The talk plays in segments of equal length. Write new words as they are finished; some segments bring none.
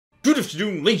Good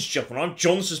afternoon, ladies and gentlemen, I'm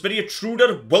John Suspiria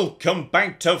Truder. Welcome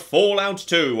back to Fallout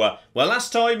 2. Well,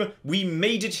 last time we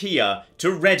made it here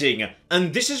to Reading,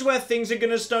 and this is where things are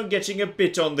going to start getting a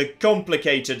bit on the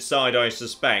complicated side, I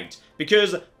suspect.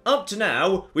 Because up to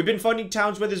now, we've been finding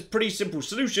towns where there's pretty simple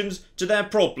solutions to their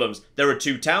problems. There are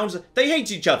two towns, they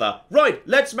hate each other. Right,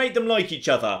 let's make them like each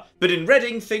other. But in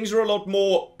Reading, things are a lot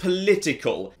more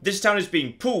political. This town is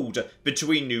being pulled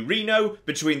between New Reno,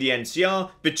 between the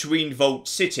NCR, between Vault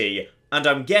City. And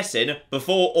I'm guessing,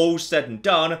 before all's said and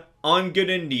done, I'm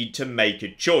gonna need to make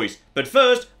a choice. But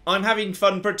first, I'm having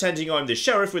fun pretending I'm the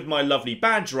sheriff with my lovely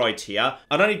badge right here,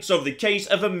 and I need to solve the case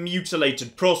of a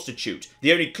mutilated prostitute.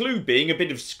 The only clue being a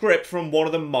bit of script from one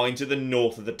of the mines to the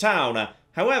north of the town.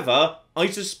 However, I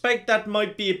suspect that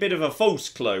might be a bit of a false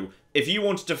clue. If you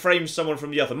wanted to frame someone from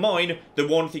the other mine, the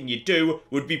one thing you'd do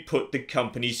would be put the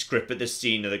company script at the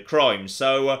scene of the crime.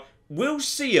 So, we'll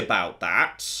see about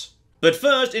that. But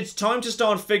first, it's time to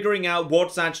start figuring out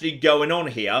what's actually going on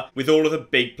here with all of the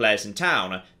big players in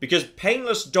town. Because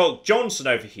Painless Doc Johnson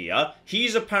over here,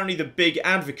 he's apparently the big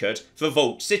advocate for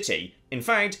Vault City. In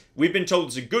fact, we've been told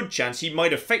there's a good chance he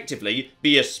might effectively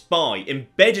be a spy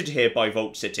embedded here by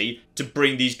Vault City to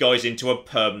bring these guys into a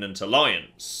permanent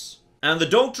alliance. And the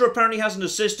Doctor apparently has an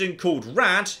assistant called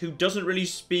Rat who doesn't really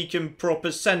speak in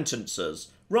proper sentences.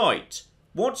 Right.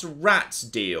 What's Rat's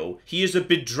deal? He is a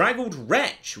bedraggled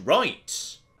wretch,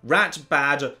 right? Rat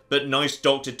bad, but nice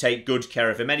Doc to take good care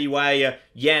of him anyway.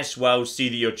 Yes, well, see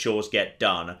that your chores get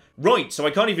done. Right, so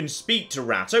I can't even speak to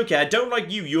Rat. Okay, I don't like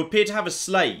you. You appear to have a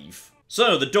slave.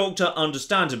 So, the Doctor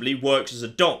understandably works as a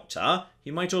doctor. He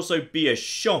might also be a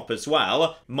shop as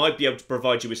well. Might be able to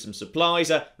provide you with some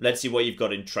supplies. Let's see what you've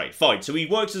got in trade. Fine, so he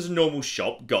works as a normal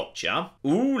shop. Gotcha.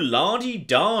 Ooh,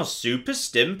 la-di-da. Super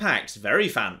stim packs. Very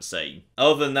fancy.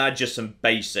 Other than that, just some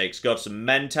basics. Got some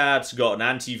mentats, got an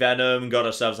anti-venom, got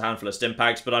ourselves a handful of stim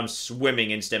packs, but I'm swimming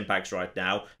in stim packs right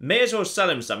now. May as well sell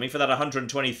him something for that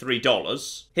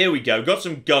 $123. Here we go. Got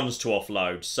some guns to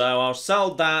offload. So I'll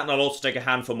sell that, and I'll also take a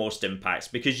handful more stim packs,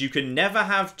 because you can never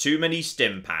have too many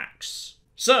stim packs.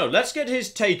 So, let's get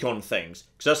his take on things,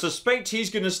 because I suspect he's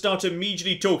going to start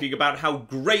immediately talking about how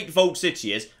great Vault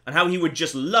City is, and how he would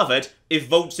just love it if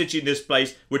Vault City and this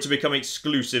place were to become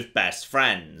exclusive best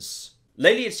friends.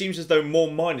 Lately it seems as though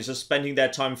more miners are spending their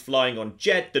time flying on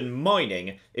jet than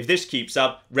mining. If this keeps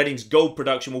up, Reading's gold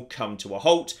production will come to a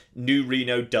halt. New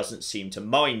Reno doesn't seem to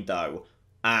mind though.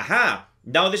 Aha!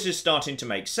 Now this is starting to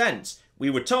make sense. We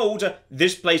were told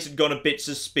this place had gone a bit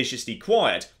suspiciously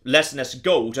quiet, less and less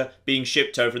gold being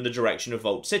shipped over in the direction of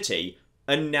Vault City.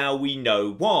 And now we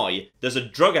know why. There's a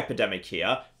drug epidemic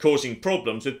here, causing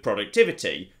problems with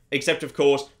productivity. Except, of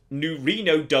course, New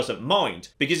Reno doesn't mind,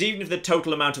 because even if the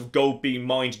total amount of gold being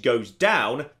mined goes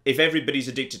down, if everybody's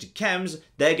addicted to chems,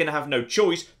 they're going to have no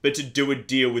choice but to do a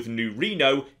deal with New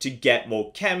Reno to get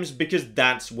more chems, because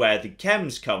that's where the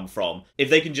chems come from. If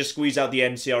they can just squeeze out the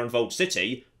NCR and Vault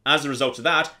City, as a result of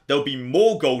that, there'll be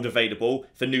more gold available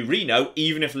for New Reno,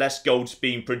 even if less gold's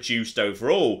being produced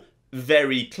overall.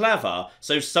 Very clever.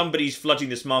 So somebody's flooding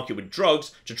this market with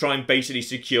drugs to try and basically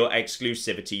secure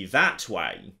exclusivity that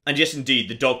way. And yes, indeed,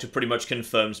 the Doctor pretty much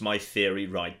confirms my theory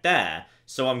right there.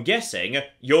 So I'm guessing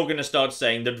you're going to start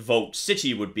saying that Vault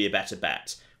City would be a better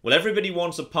bet. Well, everybody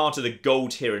wants a part of the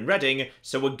gold here in Reading,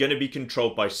 so we're going to be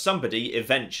controlled by somebody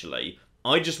eventually.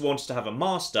 I just want to have a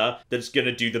master that's going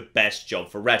to do the best job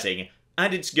for Reading.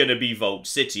 And it's going to be Vault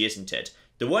City, isn't it?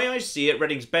 The way I see it,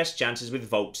 Reading's best chance is with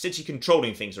Vault City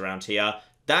controlling things around here.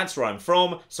 That's where I'm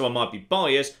from, so I might be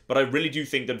biased, but I really do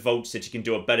think that Vault City can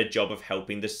do a better job of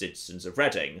helping the citizens of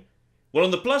Reading. Well,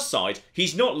 on the plus side,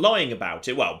 he's not lying about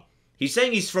it. Well, he's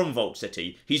saying he's from Vault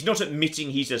City. He's not admitting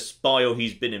he's a spy or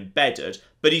he's been embedded,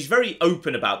 but he's very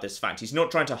open about this fact. He's not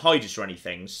trying to hide it or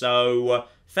anything, so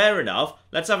fair enough.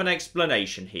 Let's have an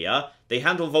explanation here. They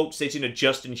handle Vault City in a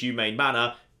just and humane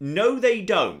manner. No, they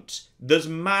don't. There's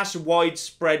mass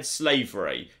widespread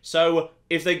slavery. So,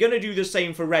 if they're going to do the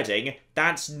same for Reading,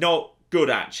 that's not good,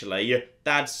 actually.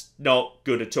 That's not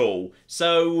good at all.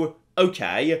 So,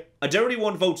 okay, I don't really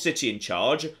want Vault City in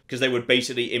charge, because they would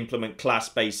basically implement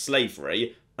class-based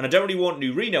slavery. And I don't really want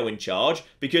New Reno in charge,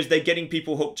 because they're getting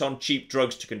people hooked on cheap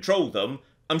drugs to control them.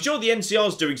 I'm sure the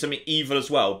NCR's doing something evil as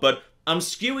well, but I'm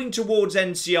skewing towards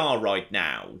NCR right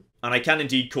now. And I can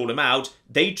indeed call them out.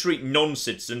 They treat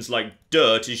non-citizens like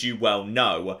dirt, as you well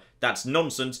know. That's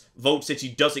nonsense. Vault City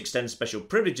does extend special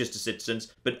privileges to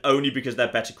citizens, but only because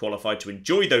they're better qualified to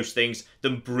enjoy those things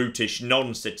than brutish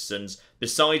non-citizens.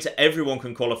 Besides, everyone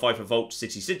can qualify for Vault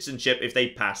City citizenship if they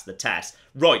pass the test.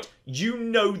 Right, you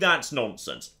know that's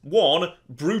nonsense. 1,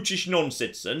 brutish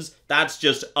non-citizens, that's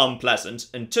just unpleasant.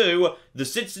 And 2, the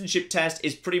citizenship test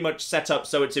is pretty much set up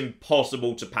so it's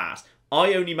impossible to pass.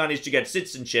 I only managed to get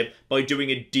citizenship by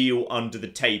doing a deal under the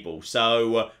table,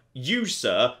 so you,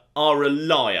 sir, are a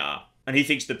liar. And he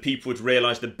thinks that people would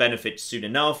realise the benefits soon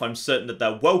enough. I'm certain that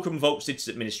they'll welcome Vault City's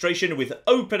administration with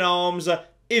open arms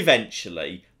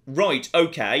eventually. Right,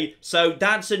 okay, so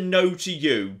that's a no to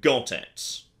you, got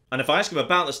it. And if I ask him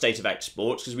about the state of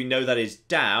exports, because we know that is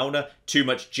down, too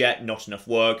much jet, not enough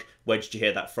work, where did you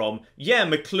hear that from? Yeah,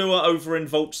 MacLeod over in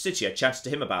Vault City, I chatted to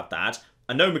him about that.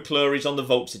 I know MacLeod is on the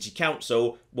Vault City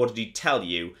Council. What did he tell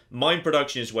you? Mine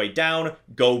production is way down,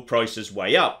 gold prices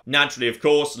way up. Naturally, of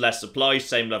course, less supply,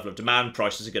 same level of demand,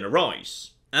 prices are going to rise.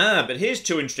 But here's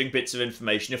 2 interesting bits of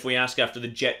information if we ask after the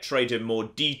jet trade in more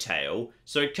detail.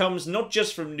 So it comes not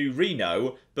just from New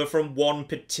Reno, but from one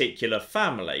particular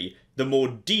family, the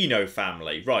Mordino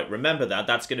family. Right, remember that,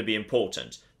 that's going to be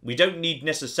important. We don't need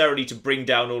necessarily to bring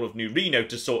down all of New Reno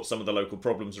to sort some of the local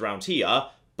problems around here,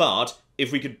 but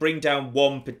if we could bring down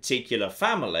one particular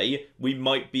family, we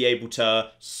might be able to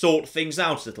sort things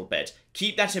out a little bit.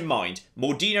 Keep that in mind.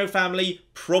 Mordino family,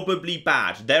 probably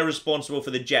bad. They're responsible for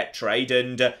the jet trade,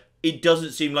 and it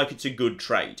doesn't seem like it's a good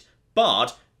trade.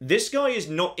 But this guy is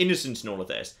not innocent in all of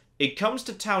this. It comes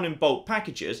to town in bulk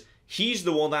packages. He's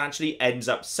the one that actually ends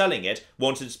up selling it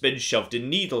once it's been shoved in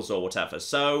needles or whatever.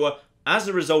 So, as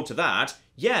a result of that,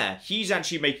 yeah, he's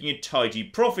actually making a tidy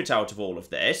profit out of all of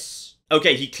this.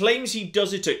 Okay, he claims he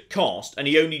does it at cost, and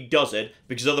he only does it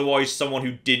because otherwise someone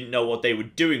who didn't know what they were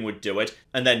doing would do it,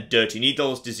 and then dirty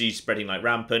needles, disease spreading like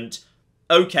rampant.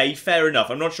 Okay, fair enough.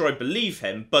 I'm not sure I believe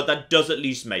him, but that does at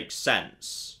least make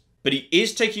sense. But he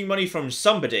is taking money from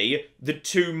somebody, the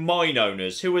 2 mine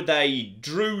owners. Who are they?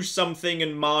 Drew something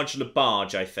and Marge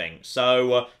LaBarge, I think.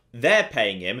 So, they're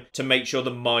paying him to make sure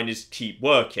the miners keep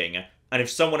working. And if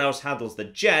someone else handles the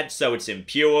jet, so it's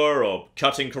impure, or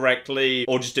cut incorrectly,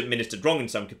 or just administered wrong in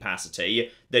some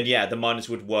capacity, then yeah, the miners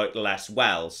would work less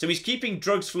well. So he's keeping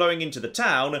drugs flowing into the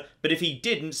town, but if he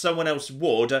didn't, someone else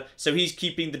would, so he's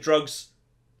keeping the drugs...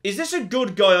 Is this a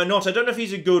good guy or not? I don't know if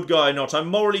he's a good guy or not. I'm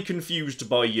morally confused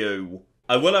by you.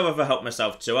 I will, however, help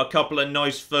myself to a couple of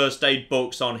nice first aid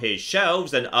books on his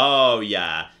shelves, and oh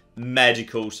yeah,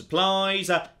 medical supplies,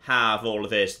 have all of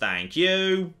this, thank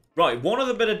you. Right, one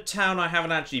other bit of town I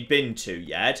haven't actually been to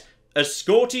yet.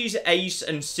 Escorties, Ace,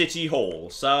 and City Hall.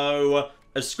 So,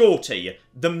 Escorty,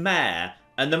 the mayor,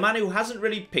 and the man who hasn't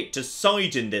really picked a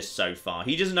side in this so far.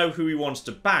 He doesn't know who he wants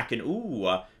to back, and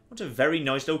ooh, what a very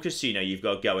nice little casino you've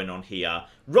got going on here.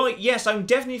 Right, yes, I'm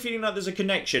definitely feeling like there's a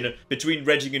connection between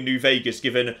Reading and New Vegas,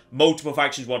 given multiple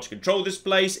factions want to control this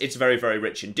place. It's very, very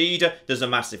rich indeed. There's a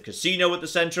massive casino at the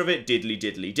centre of it, diddly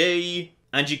diddly dee.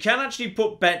 And you can actually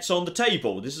put bets on the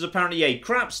table. This is apparently a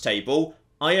craps table.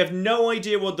 I have no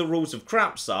idea what the rules of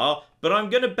craps are, but I'm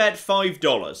going to bet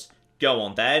 $5. Go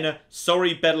on then.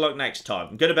 Sorry, better luck next time.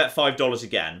 I'm going to bet $5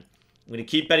 again. I'm going to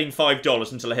keep betting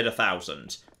 $5 until I hit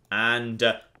 1,000. And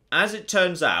as it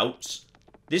turns out,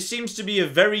 this seems to be a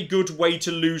very good way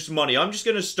to lose money. I'm just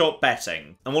going to stop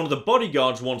betting. And one of the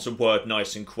bodyguards wants a word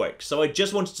nice and quick. So I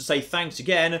just wanted to say thanks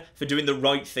again for doing the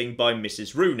right thing by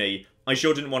Mrs. Rooney. I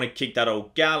sure didn't want to kick that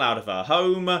old gal out of her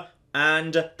home,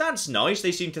 and that's nice.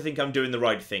 They seem to think I'm doing the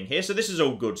right thing here, so this is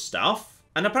all good stuff.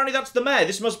 And apparently that's the mayor.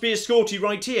 This must be a Escorty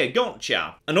right here.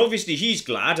 Gotcha. And obviously he's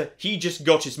glad he just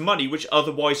got his money, which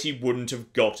otherwise he wouldn't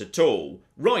have got at all.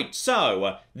 Right,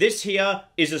 so this here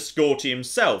is Escorty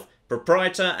himself.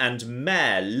 Proprietor and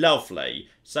mayor. Lovely.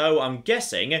 So I'm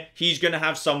guessing he's going to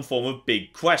have some form of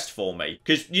big quest for me.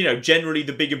 Because, you know, generally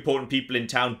the big important people in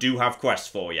town do have quests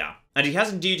for ya. And he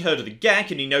has indeed heard of the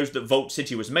Gek, and he knows that Vault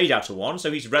City was made out of one, so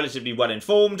he's relatively well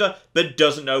informed, but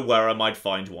doesn't know where I might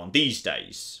find one these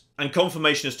days. And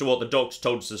confirmation as to what the docs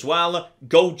told us as well,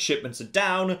 gold shipments are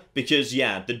down, because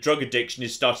yeah, the drug addiction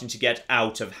is starting to get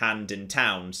out of hand in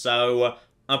town, so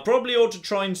I probably ought to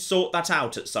try and sort that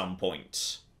out at some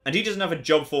point. And he doesn't have a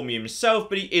job for me himself,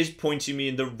 but he is pointing me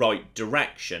in the right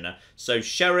direction. So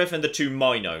Sheriff and the 2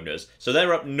 mine owners. So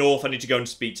they're up north, I need to go and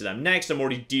speak to them next. I'm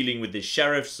already dealing with this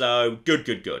Sheriff, so good,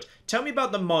 good, good. Tell me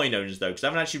about the mine owners though, because I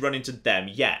haven't actually run into them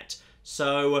yet.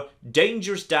 So,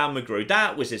 Dangerous Dan McGrew,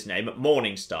 that was his name,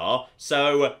 Morningstar.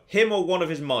 So, him or one of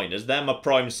his miners, they're my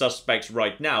prime suspects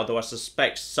right now, though I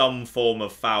suspect some form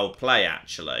of foul play,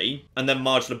 actually. And then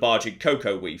Marge Labarge and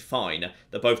Coco Wee, fine.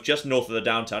 They're both just north of the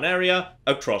downtown area,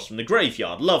 across from the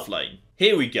graveyard, lovely.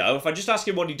 Here we go. If I just ask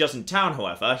him what he does in town,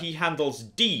 however, he handles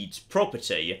deeds,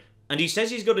 property, and he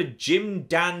says he's got a Jim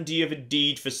Dandy of a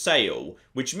deed for sale,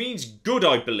 which means good,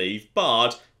 I believe,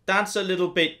 but that's a little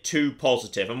bit too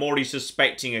positive. I'm already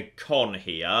suspecting a con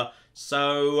here.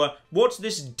 So, what's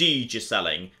this deed you're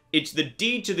selling? It's the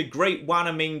deed to the great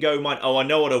Wanamingo mine. Oh, I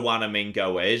know what a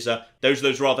Wanamingo is. Those are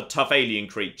those rather tough alien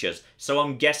creatures. So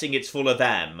I'm guessing it's full of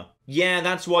them. Yeah,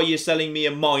 that's why you're selling me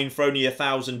a mine for only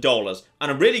 $1,000.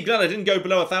 And I'm really glad I didn't go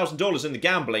below $1,000 in the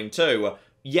gambling too.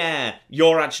 Yeah,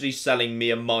 you're actually selling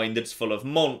me a mine that's full of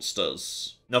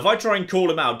monsters. Now, if I try and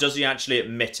call him out, does he actually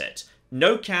admit it?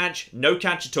 No catch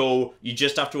at all. You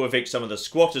just have to evict some of the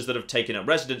squatters that have taken up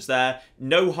residence there.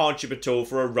 No hardship at all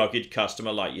for a rugged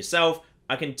customer like yourself.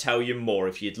 I can tell you more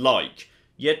if you'd like.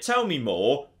 Yeah, tell me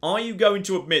more. Are you going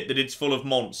to admit that it's full of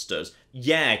monsters?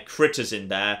 Yeah, critters in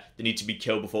there that need to be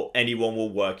killed before anyone will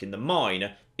work in the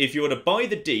mine. If you were to buy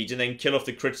the deed and then kill off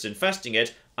the critters infesting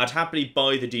it, I'd happily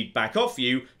buy the deed back off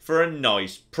you for a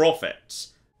nice profit.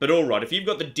 But alright, if you've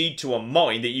got the deed to a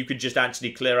mine that you could just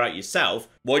actually clear out yourself,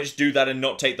 why just do that and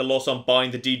not take the loss on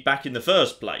buying the deed back in the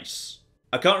first place?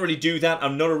 I can't really do that.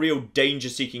 I'm not a real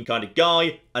danger-seeking kind of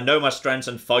guy. I know my strengths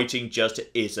and fighting just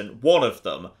isn't one of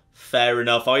them. Fair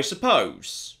enough, I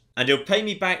suppose. And he'll pay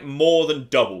me back more than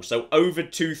double, so over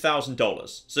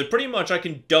 $2,000. So pretty much I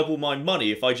can double my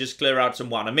money if I just clear out some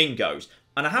Wanamingos.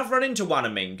 And I have run into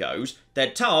Wanamingos.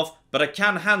 They're tough, but I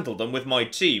can handle them with my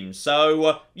team.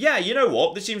 So, yeah, you know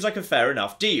what? This seems like a fair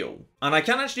enough deal. And I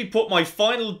can actually put my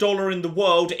final dollar in the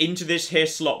world into this here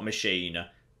slot machine.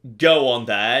 Go on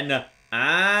then.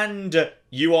 And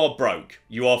you are broke.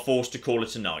 You are forced to call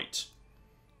it a night.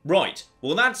 Right,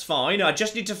 well that's fine. I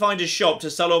just need to find a shop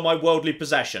to sell all my worldly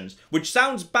possessions. Which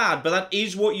sounds bad, but that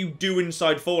is what you do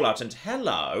inside Fallout. And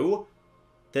hello,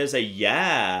 there's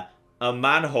a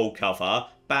manhole cover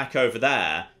back over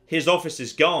there. His office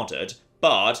is guarded,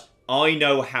 but I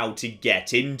know how to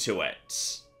get into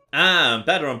it. And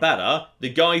better, the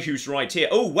guy who's right here.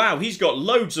 Oh wow, he's got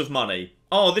loads of money.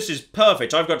 Oh, this is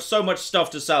perfect. I've got so much stuff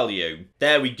to sell you.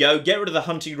 There we go. Get rid of the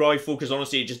hunting rifle, because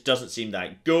honestly, it just doesn't seem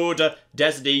that good.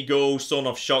 Desert Eagle,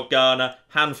 sawn-off shotgun,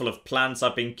 handful of plants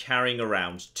I've been carrying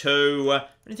around too.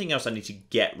 Anything else I need to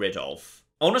get rid of?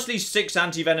 Honestly, 6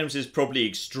 anti-venoms is probably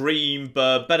extreme,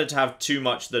 but better to have too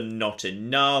much than not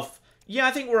enough. Yeah,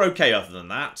 I think we're okay other than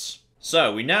that.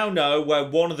 So, we now know where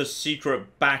one of the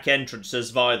secret back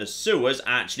entrances via the sewers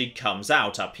actually comes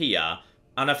out up here.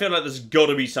 And I feel like there's got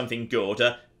to be something good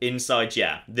inside,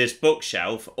 this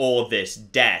bookshelf or this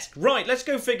desk. Right, let's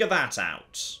go figure that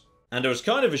out. And I was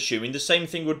kind of assuming the same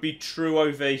thing would be true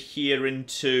over here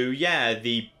into,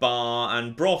 the bar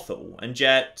and brothel. And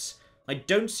yet, I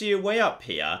don't see a way up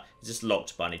here. Is this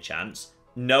locked by any chance?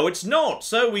 No, it's not.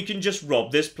 So we can just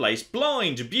rob this place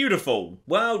blind. Beautiful.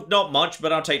 Well, not much,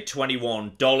 but I'll take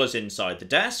 $21 inside the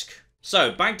desk.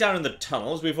 So, back down in the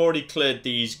tunnels, we've already cleared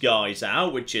these guys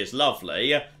out, which is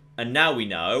lovely. And now we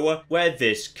know where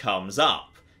this comes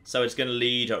up. So it's going to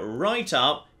lead right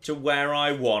up to where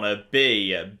I want to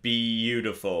be.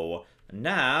 Beautiful. And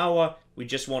now, we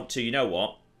just want to, you know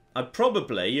what? I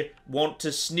probably want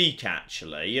to sneak,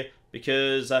 actually,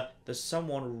 because there's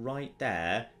someone right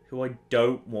there who I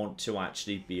don't want to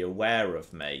actually be aware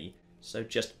of me. So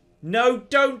just... No,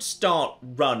 don't start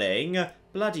running.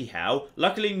 Bloody hell.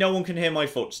 Luckily, no one can hear my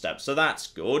footsteps, so that's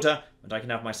good. And I can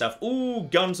have myself... Ooh,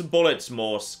 guns and bullets,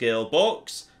 more skill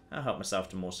books. I'll help myself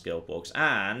to more skill books.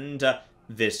 And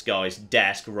this guy's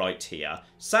desk right here.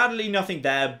 Sadly, nothing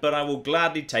there, but I will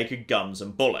gladly take a guns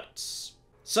and bullets.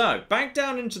 So, back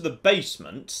down into the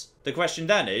basement. The question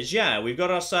then is, we've got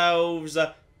ourselves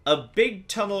a big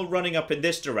tunnel running up in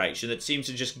this direction that seems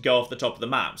to just go off the top of the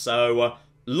map. So...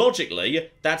 logically,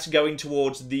 that's going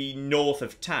towards the north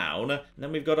of town. And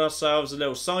then we've got ourselves a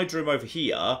little side room over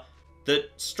here that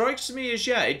strikes me as,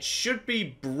 it should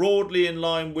be broadly in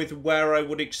line with where I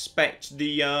would expect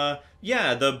the,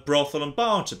 the brothel and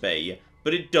bar to be.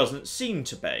 But it doesn't seem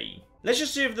to be. Let's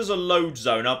just see if there's a load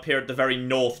zone up here at the very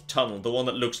north tunnel, the one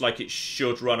that looks like it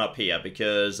should run up here,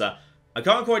 because I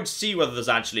can't quite see whether there's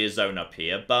actually a zone up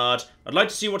here, but I'd like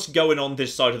to see what's going on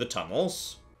this side of the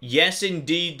tunnels. Yes,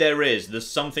 indeed there is. There's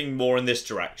something more in this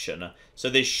direction. So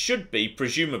this should be,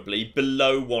 presumably,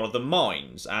 below one of the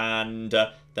mines. And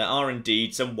there are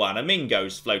indeed some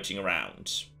wanamingos floating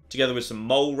around. Together with some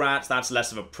mole rats, that's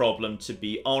less of a problem, to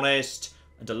be honest.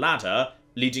 And a ladder.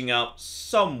 leading up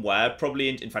somewhere, probably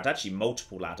in fact, actually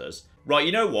multiple ladders. Right,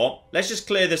 you know what? Let's just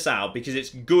clear this out because it's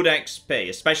good XP,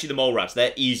 especially the mole rats.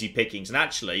 They're easy pickings, and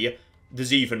actually,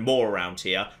 there's even more around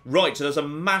here. Right, so there's a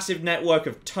massive network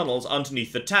of tunnels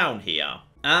underneath the town here.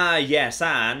 Ah, yes,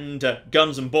 and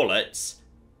guns and bullets.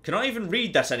 Can I even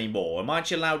read that anymore? Am I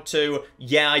actually allowed to?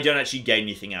 Yeah, I don't actually gain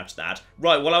anything out of that.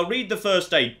 Right, well, I'll read the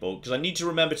first aid book, because I need to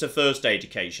remember to first aid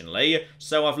occasionally.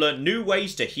 So I've learnt new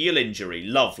ways to heal injury.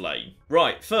 Lovely.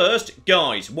 Right, first,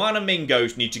 guys,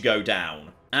 wanamingos need to go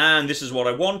down. And this is what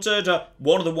I wanted.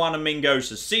 One of the wanamingos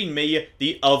has seen me.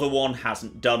 The other one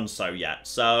hasn't done so yet.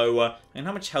 So, and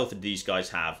how much health did these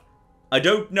guys have? I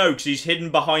don't know, because he's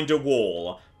hidden behind a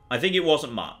wall. I think it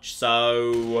wasn't much,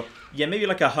 so yeah, maybe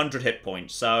like 100 hit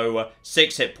points, so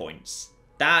 6 hit points.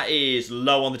 That is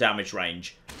low on the damage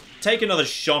range. Take another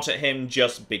shot at him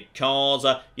just because,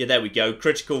 yeah, there we go,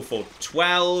 critical for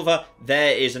 12.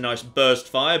 There is a nice burst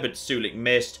fire, but Sulik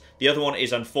missed. The other one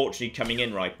is unfortunately coming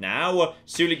in right now.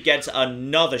 Sulik gets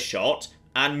another shot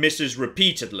and misses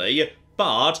repeatedly.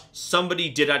 But somebody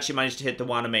did actually manage to hit the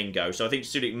Wanamingo, so I think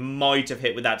Sulik might have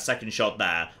hit with that second shot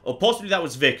there. Or possibly that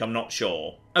was Vic, I'm not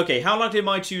sure. Okay, how likely am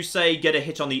I to, say, get a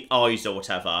hit on the eyes or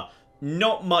whatever?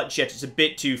 Not much yet, it's a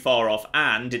bit too far off,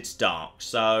 and it's dark.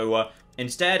 So,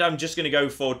 instead, I'm just going to go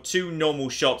for 2 normal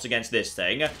shots against this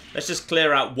thing. Let's just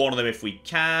clear out one of them if we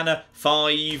can.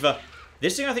 5.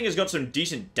 This thing, I think, has got some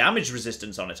decent damage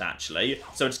resistance on it, actually.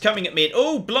 So it's coming at me, and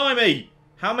oh, blimey!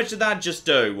 How much did that just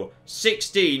do?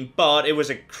 16, but it was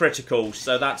a critical,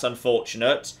 so that's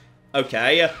unfortunate.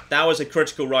 Okay, that was a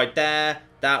critical right there.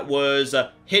 That was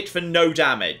a hit for no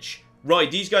damage. Right,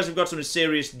 these guys have got some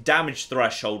serious damage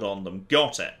threshold on them.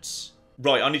 Got it.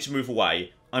 Right, I need to move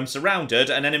away. I'm surrounded,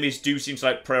 and enemies do seem to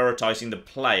like prioritizing the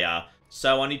player.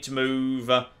 So I need to move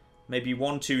maybe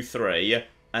 1, 2, 3,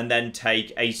 and then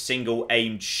take a single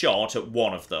aimed shot at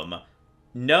one of them.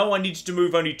 No, I need to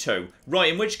move only 2.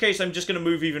 Right, in which case I'm just going to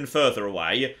move even further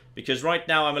away. Because right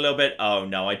now I'm a little bit... Oh,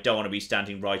 no, I don't want to be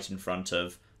standing right in front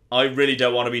of... I really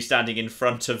don't want to be standing in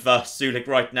front of Sulik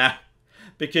right now.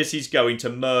 Because he's going to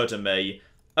murder me.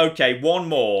 Okay, one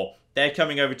more. They're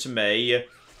coming over to me.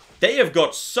 They have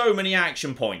got so many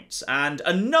action points. And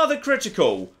another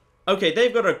critical. Okay,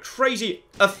 they've got a crazy...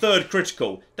 A third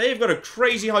critical. They've got a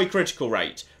crazy high critical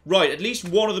rate. Right, at least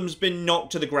one of them's been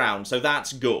knocked to the ground. So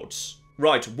that's good.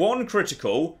 Right, 1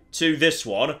 critical to this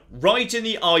one, right in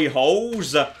the eye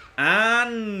holes,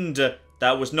 and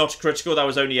that was not critical, that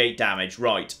was only 8 damage.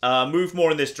 Right, move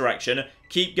more in this direction,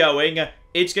 keep going,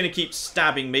 it's going to keep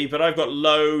stabbing me, but I've got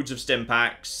loads of stim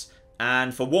packs,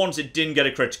 and for once it didn't get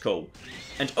a critical.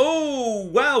 And, oh,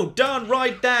 well done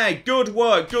right there, good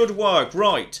work,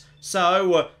 right.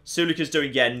 So, Sulik is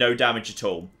doing, yeah, no damage at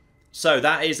all. So,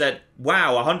 that is at,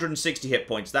 wow, 160 hit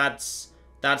points, that's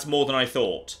more than I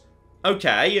thought.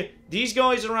 Okay, these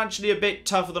guys are actually a bit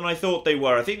tougher than I thought they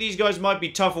were. I think these guys might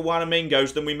be tougher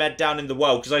Wanamingos than we met down in the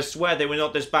well, because I swear they were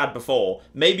not this bad before.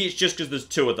 Maybe it's just because there's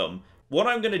 2 of them. What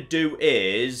I'm going to do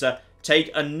is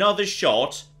take another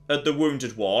shot at the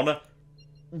wounded one,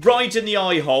 right in the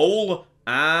eye hole,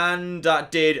 and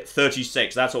that did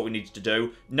 36. That's what we needed to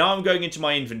do. Now I'm going into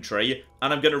my inventory,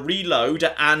 and I'm going to reload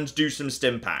and do some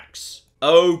stim packs.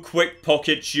 Oh, quick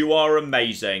pockets, you are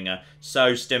amazing.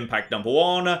 So, stim pack number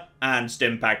 1 and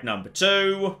stim pack number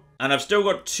 2. And I've still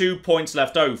got 2 points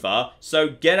left over. So,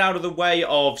 get out of the way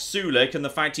of Sulik and the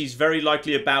fact he's very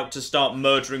likely about to start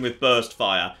murdering with burst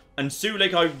fire. And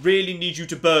Sulik, I really need you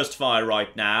to burst fire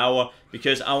right now.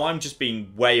 Because, oh, I'm just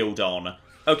being wailed on.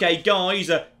 Okay,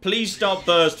 guys, please stop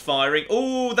burst firing.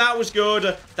 Oh, that was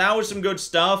good. That was some good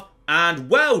stuff. And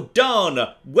well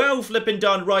done! Well flipping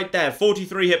done right there.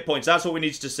 43 hit points, that's what we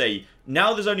needed to see.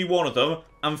 Now there's only one of them.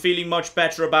 I'm feeling much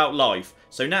better about life.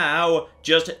 So now,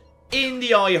 just in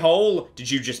the eye hole. Did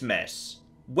you just miss?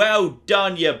 Well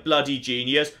done, you bloody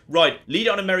genius. Right, lead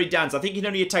it on a merry dance. I think you can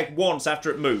only attack once after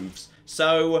it moves.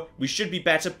 So, we should be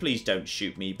better. Please don't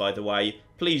shoot me, by the way.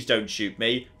 Please don't shoot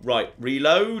me. Right,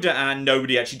 reload, and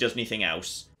nobody actually does anything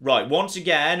else. Right, once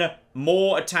again,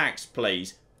 more attacks,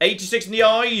 please. 86 in the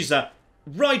eyes,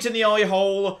 right in the eye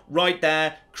hole, right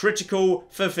there, critical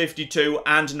for 52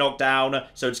 and knockdown,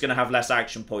 so it's going to have less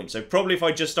action points. So probably if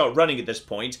I just start running at this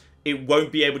point, it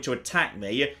won't be able to attack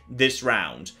me this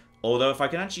round. Although if I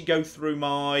can actually go through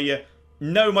my...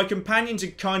 No, my companions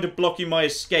are kind of blocking my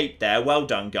escape there. Well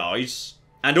done, guys.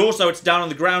 And also it's down on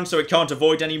the ground so it can't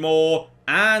avoid anymore.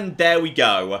 And there we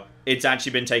go. It's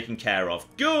actually been taken care of.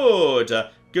 Good.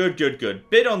 Good.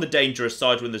 Bit on the dangerous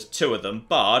side when there's 2 of them,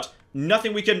 but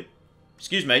nothing we can...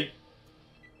 Excuse me.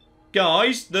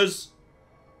 Guys, there's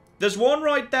one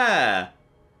right there.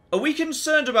 Are we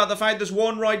concerned about the fact there's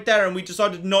one right there and we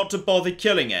decided not to bother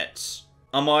killing it?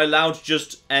 Am I allowed to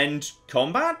just end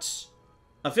combat?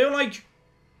 I feel like...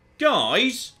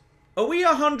 Guys, are we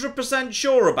 100%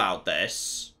 sure about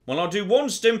this? Well, I'll do one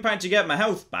stimpack to get my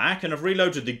health back, and I've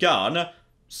reloaded the gun.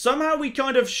 Somehow we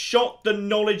kind of shot the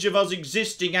knowledge of us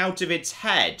existing out of its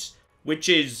head, which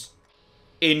is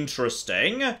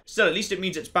interesting. Still, at least it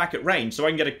means it's back at range, so I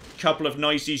can get a couple of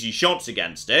nice, easy shots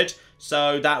against it.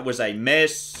 So that was a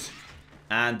miss.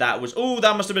 And that was... Oh,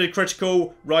 that must have been a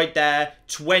critical right there.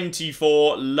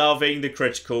 24, loving the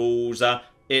criticals.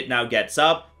 It now gets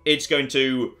up. It's going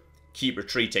to keep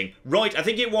retreating. Right, I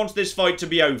think it wants this fight to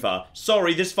be over.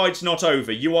 Sorry, this fight's not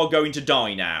over. You are going to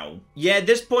die now. Yeah, at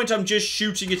this point, I'm just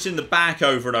shooting it in the back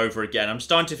over and over again. I'm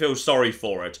starting to feel sorry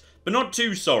for it. But not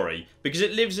too sorry, because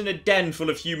it lives in a den full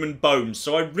of human bones,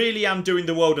 so I really am doing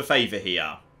the world a favour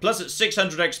here. Plus, at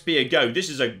 600 XP a go, this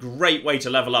is a great way to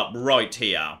level up right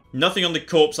here. Nothing on the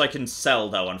corpse I can sell,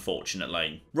 though,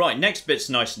 unfortunately. Right, next bit's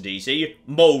nice and easy.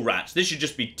 Mole rats. This should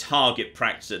just be target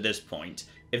practice at this point.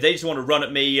 If they just want to run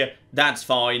at me, that's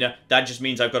fine. That just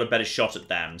means I've got a better shot at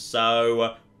them. So,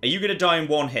 are you going to die in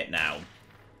one hit now?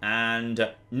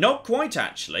 And not quite,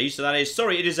 actually. So that is,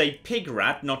 sorry, it is a pig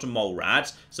rat, not a mole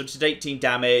rat. So it's at 18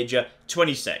 damage,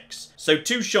 26. So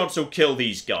 2 shots will kill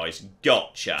these guys.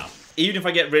 Gotcha. Even if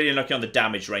I get really unlucky on the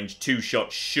damage range, 2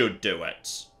 shots should do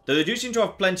it. Though they do seem to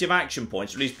have plenty of action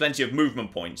points, or at least plenty of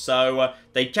movement points. So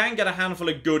they can get a handful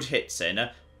of good hits in.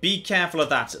 Be careful of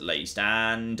that at least.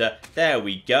 And there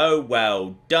we go.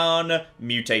 Well done.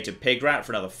 Mutated pig rat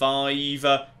for another 5.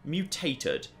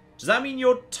 Mutated. Does that mean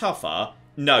you're tougher?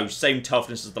 No, same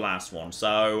toughness as the last one.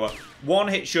 So, 1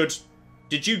 hit should...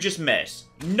 Did you just miss?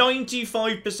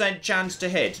 95% chance to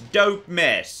hit. Don't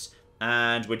miss.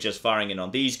 And we're just firing in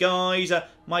on these guys.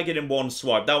 Might get in 1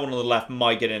 swipe. That one on the left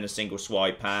might get in a single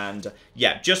swipe. And,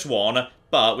 yeah, just 1.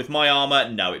 But with my armor,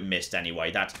 no, it missed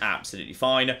anyway. That's absolutely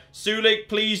fine. Sulik,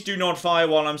 please do not fire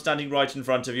while I'm standing right in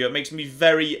front of you. It makes me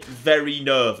very, very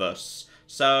nervous.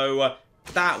 So,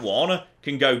 that one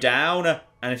can go down.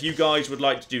 And if you guys would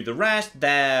like to do the rest,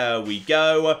 there we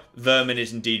go. Vermin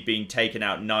is indeed being taken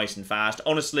out nice and fast.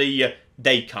 Honestly,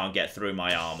 they can't get through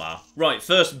my armor. Right,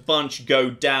 first bunch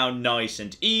go down nice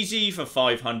and easy for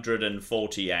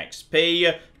 540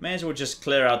 XP. May as well just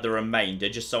clear out the remainder,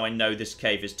 just so I know this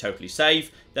cave is totally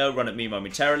safe. They'll run at me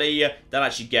momentarily. They'll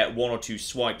actually get 1 or 2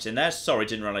 swipes in there. Sorry,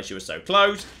 didn't realize you were so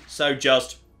close. So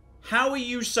just... How are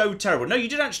you so terrible? No, you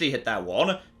did actually hit that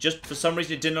one. Just for some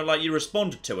reason it didn't look like you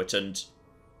responded to it, and...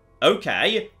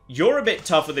 Okay, you're a bit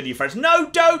tougher than your friends. No,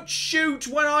 don't shoot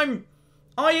when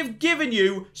I have given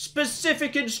you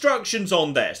specific instructions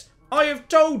on this. I have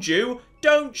told you,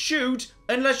 don't shoot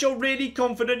unless you're really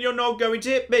confident you're not going to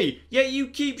hit me. Yet you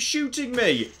keep shooting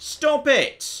me. Stop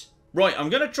it. Right, I'm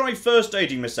going to try first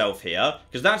aiding myself here,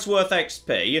 because that's worth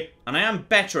XP, and I am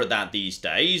better at that these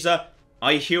days.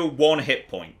 I heal 1 hit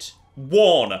point.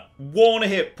 1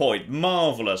 hit point.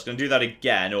 Marvellous. Gonna do that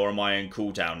again, or am I on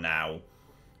cooldown now?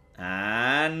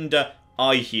 And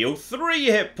I heal 3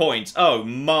 hit points. Oh,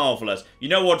 marvellous. You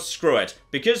know what? Screw it.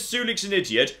 Because Sulik's an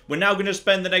idiot, we're now going to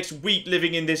spend the next week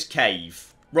living in this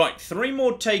cave. Right, 3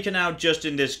 more taken out just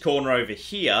in this corner over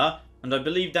here. And I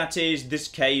believe that is this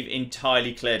cave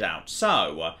entirely cleared out.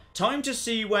 So, time to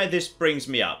see where this brings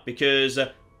me up. Because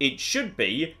it should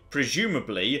be,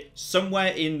 presumably,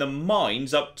 somewhere in the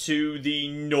mines up to the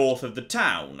north of the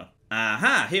town.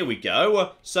 Aha, here we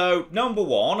go. So, number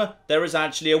 1, there is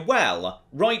actually a well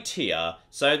right here.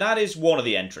 So that is one of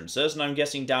the entrances, and I'm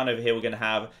guessing down over here we're going to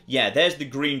have... Yeah, there's the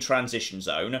green transition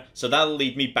zone, so that'll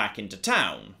lead me back into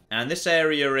town. And this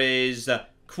area is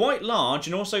quite large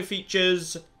and also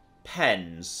features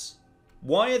pens.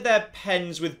 Why are there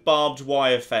pens with barbed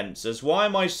wire fences? Why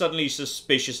am I suddenly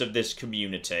suspicious of this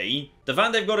community? The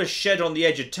fact they've got a shed on the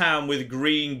edge of town with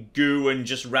green goo and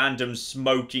just random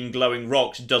smoking glowing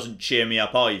rocks doesn't cheer me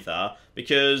up either.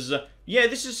 Because, yeah,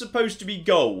 this is supposed to be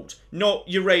gold, not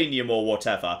uranium or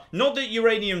whatever. Not that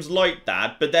uranium's like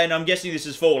that, but then I'm guessing this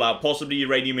is Fallout. Possibly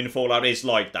uranium in Fallout is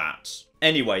like that.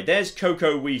 Anyway, there's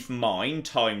Cocoa Reef Mine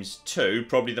 ×2.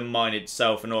 Probably the mine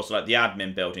itself and also like the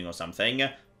admin building or something.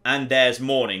 And there's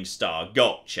Morningstar.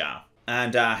 Gotcha.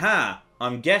 And aha,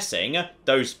 I'm guessing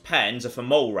those pens are for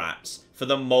mole rats. For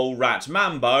the mole rat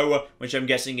mambo, which I'm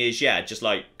guessing is, yeah, just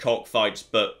like cockfights,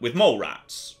 but with mole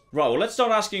rats. Right, well, let's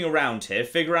start asking around here,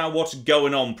 figure out what's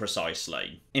going on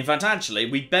precisely. In fact, actually,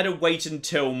 we'd better wait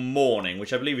until morning,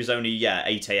 which I believe is only, yeah,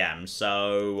 8 AM,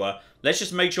 so... let's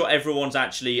just make sure everyone's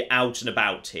actually out and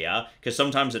about here, because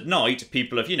sometimes at night,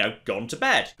 people have, you know, gone to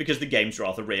bed, because the game's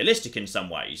rather realistic in some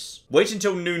ways. Wait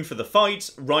until noon for the fight,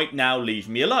 right now leave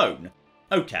me alone.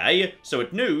 Okay, so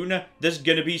at noon, there's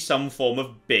gonna be some form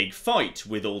of big fight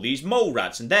with all these mole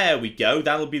rats, and there we go,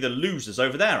 that'll be the losers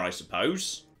over there, I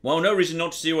suppose. Well, no reason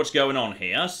not to see what's going on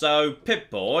here, so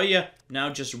Pip-Boy, now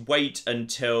just wait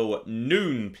until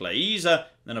noon, please.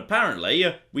 Then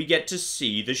apparently, we get to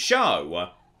see the show.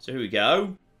 So here we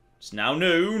go. It's now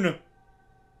noon.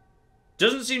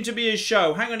 Doesn't seem to be a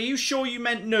show. Hang on, are you sure you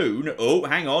meant noon? Oh,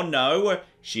 hang on, no.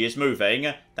 She is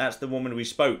moving. That's the woman we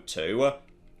spoke to.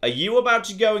 Are you about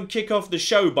to go and kick off the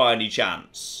show by any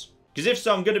chance? Because if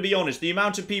so, I'm going to be honest, the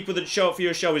amount of people that show up for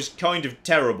your show is kind of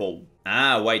terrible.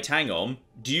 Ah, wait, hang on.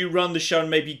 Do you run the show and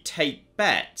maybe take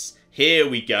bets? Here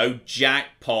we go,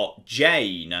 Jackpot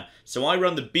Jane. So I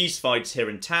run the beast fights here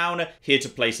in town, here to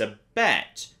place a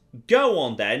bet. Go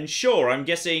on then, sure, I'm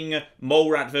guessing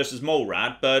mole rat versus mole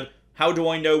rat, but how do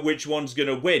I know which one's going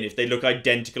to win if they look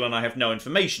identical and I have no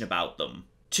information about them?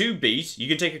 Two beasts, you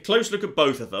can take a close look at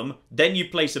both of them, then you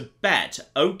place a bet.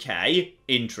 Okay,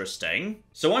 interesting.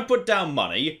 So I put down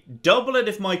money, double it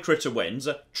if my critter wins,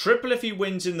 triple if he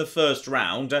wins in the first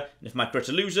round, and if my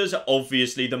critter loses,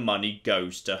 obviously the money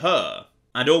goes to her.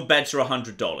 And all bets are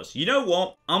 $100. You know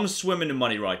what? I'm swimming in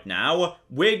money right now.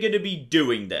 We're going to be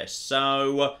doing this.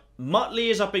 So, Muttley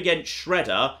is up against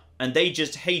Shredder, and they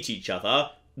just hate each other.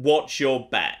 What's your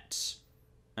bet?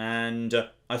 And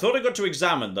I thought I got to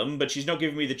examine them, but she's not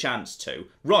giving me the chance to.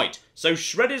 Right, so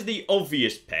Shredder's the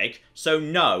obvious pick, so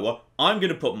no, I'm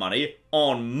going to put money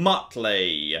on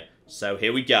Muttley. So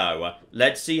here we go.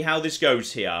 Let's see how this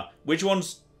goes here. Which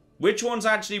one's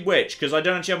actually which? Because I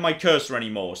don't actually have my cursor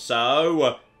anymore.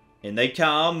 So, in they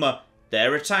come.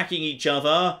 They're attacking each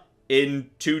other in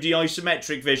 2D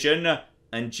isometric vision.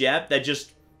 And yep, they're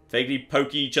just vaguely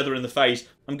poking each other in the face.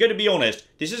 I'm going to be honest,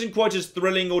 this isn't quite as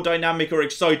thrilling or dynamic or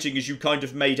exciting as you kind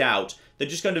of made out. They're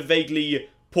just kind of vaguely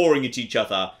pouring at each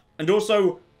other. And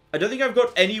also, I don't think I've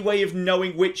got any way of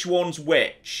knowing which one's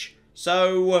which.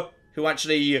 So, who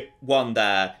actually won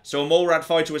there? So a mole rat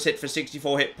fighter was hit for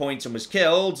 64 hit points and was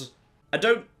killed. I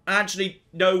don't actually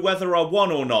know whether I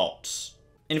won or not.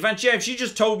 In fact, yeah, if she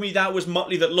just told me that was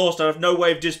Muttley that lost, I have no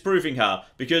way of disproving her,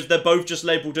 because they're both just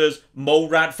labelled as mole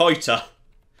rat fighter.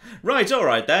 Right,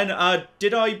 alright then.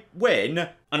 Did I win?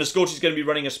 And Escorty's going to be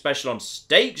running a special on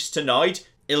stakes tonight.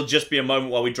 It'll just be a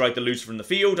moment while we drag the loser from the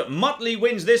field. Muttley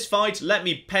wins this fight. Let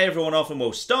me pay everyone off and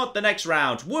we'll start the next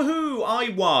round. Woohoo! I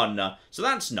won. So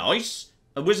that's nice.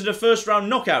 Was it a first round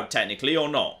knockout technically or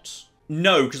not?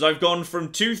 No, because I've gone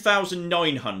from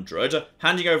 2,900,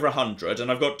 handing over 100,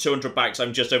 and I've got 200 back, so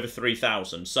I'm just over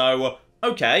 3,000. So,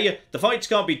 okay, the fights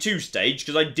can't be two-stage,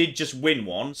 because I did just win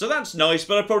one, so that's nice,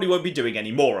 but I probably won't be doing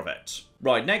any more of it.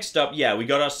 Right, next up, yeah, we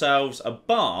got ourselves a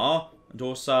bar, and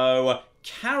also a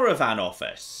caravan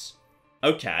office.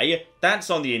 Okay,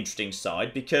 that's on the interesting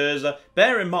side, because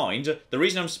bear in mind, the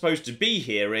reason I'm supposed to be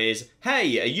here is,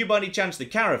 hey, are you by any chance the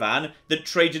caravan that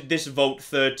traded this Vault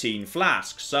 13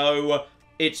 flask? So,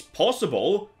 it's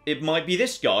possible it might be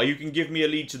this guy who can give me a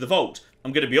lead to the vault.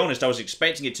 I'm going to be honest, I was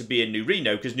expecting it to be in New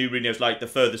Reno, because New Reno's like the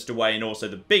furthest away and also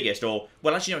the biggest, or,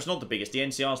 well actually no, it's not the biggest, the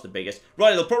NCR's the biggest.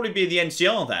 Right, it'll probably be the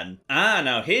NCR then. Ah,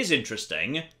 now here's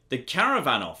interesting. The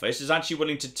caravan office is actually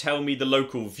willing to tell me the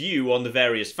local view on the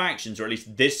various factions, or at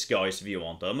least this guy's view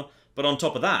on them. But on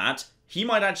top of that, he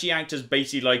might actually act as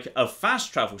basically like a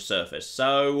fast travel surface.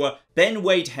 So Ben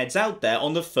Wade heads out there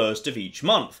on the 1st of each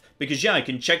month. Because yeah, I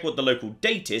can check what the local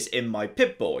date is in my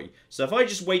Pip-Boy. So if I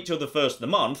just wait till the 1st of the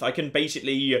month, I can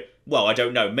basically, well, I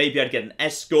don't know, maybe I'd get an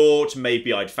escort,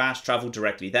 maybe I'd fast travel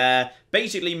directly there.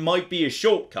 Basically might be a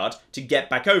shortcut to get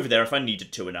back over there if I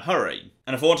needed to in a hurry.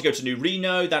 And if I want to go to New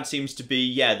Reno, that seems to be,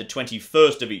 yeah, the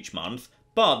 21st of each month.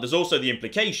 But there's also the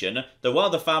implication that while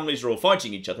the families are all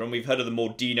fighting each other, and we've heard of the more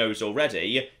dinos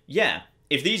already, yeah,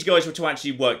 if these guys were to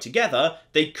actually work together,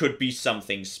 they could be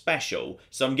something special.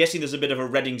 So I'm guessing there's a bit of a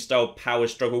Reading-style power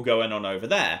struggle going on over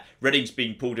there. Reading's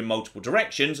being pulled in multiple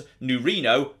directions, New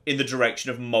Reno in the direction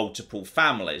of multiple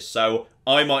families. So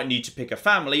I might need to pick a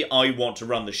family I want to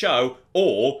run the show,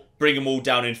 or bring them all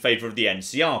down in favour of the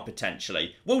NCR,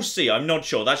 potentially. We'll see, I'm not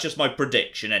sure, that's just my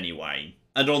prediction anyway.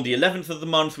 And on the 11th of the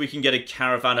month, we can get a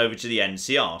caravan over to the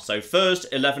NCR. So 1st,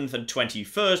 11th and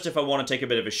 21st if I want to take a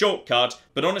bit of a shortcut.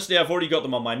 But honestly, I've already got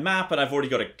them on my map and I've already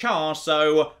got a car,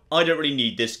 so I don't really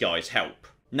need this guy's help.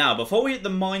 Now, before we hit the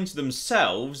mines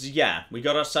themselves, yeah, we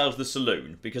got ourselves the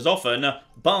saloon. Because often,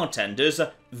 bartenders,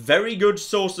 very good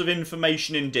source of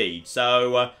information indeed.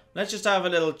 So, let's just have a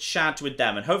little chat with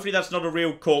them. And hopefully that's not a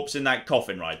real corpse in that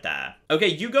coffin right there. Okay,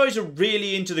 you guys are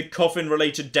really into the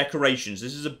coffin-related decorations.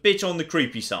 This is a bit on the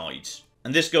creepy side.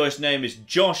 And this guy's name is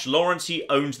Josh Lawrence. He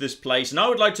owns this place, and I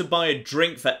would like to buy a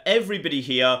drink for everybody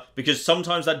here, because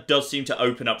sometimes that does seem to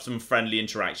open up some friendly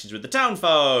interactions with the town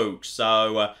folks.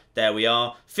 So, there we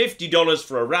are. $50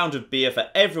 for a round of beer for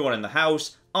everyone in the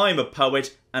house. I'm a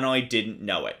poet, and I didn't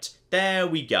know it. There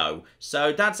we go.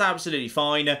 So that's absolutely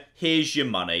fine. Here's your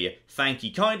money. Thank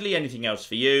you kindly. Anything else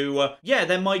for you? Yeah,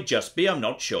 there might just be. I'm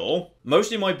not sure.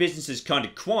 Mostly my business is kind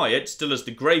of quiet, still as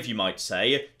the grave you might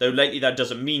say, though lately that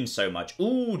doesn't mean so much.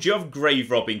 Ooh, do you have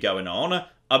grave robbing going on?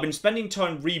 I've been spending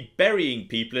time reburying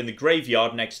people in the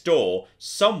graveyard next door.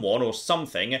 Someone or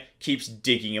something keeps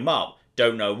digging them up.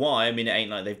 Don't know why. I mean, it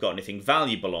ain't like they've got anything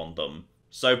valuable on them.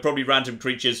 So probably random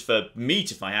creatures for meat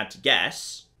if I had to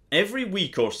guess. Every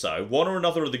week or so, one or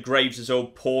another of the graves is all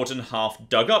poured and half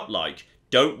dug up like.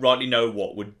 Don't rightly know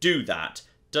what would do that.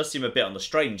 Does seem a bit on the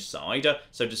strange side,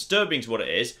 so disturbing's what it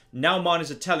is. Now miners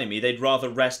are telling me they'd rather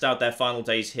rest out their final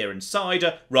days here inside,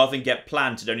 rather than get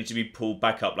planted only to be pulled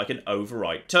back up like an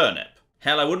overripe turnip.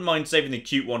 Hell, I wouldn't mind saving the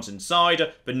cute ones inside,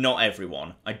 but not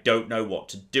everyone. I don't know what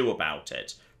to do about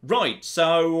it. Right,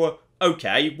 so...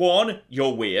 okay, 1,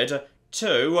 you're weird.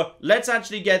 2, let's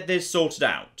actually get this sorted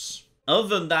out.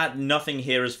 Other than that, nothing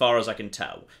here as far as I can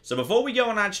tell. So before we go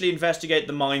and actually investigate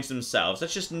the mines themselves,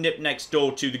 let's just nip next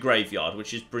door to the graveyard,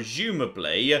 which is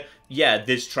presumably, yeah,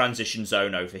 this transition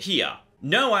zone over here.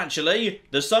 No, actually,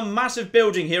 there's some massive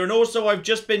building here, and also I've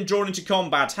just been drawn into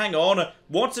combat. Hang on,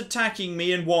 what's attacking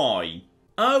me and why?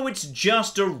 Oh, it's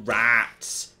just a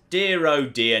rat. Dear oh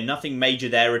dear, nothing major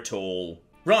there at all.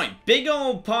 Right, big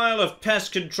old pile of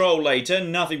pest control later,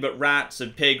 nothing but rats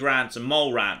and pig rats and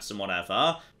mole rats and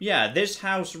whatever. Yeah, this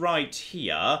house right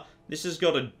here, this has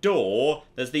got a door.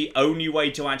 That's the only way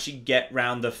to actually get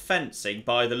round the fencing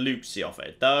by the Luxie of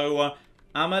it. Though,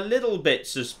 I'm a little bit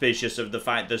suspicious of the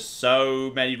fact there's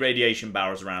so many radiation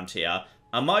barrels around here.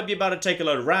 I might be about to take a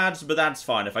load of rads, but that's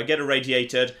fine. If I get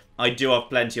irradiated, I do have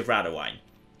plenty of rad away.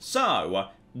 So,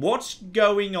 what's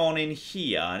going on in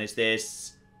here? And is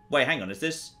this... wait, hang on, is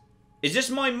this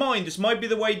my mine? This might be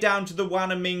the way down to the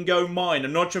Wanamingo mine.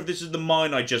 I'm not sure if this is the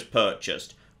mine I just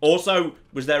purchased. Also,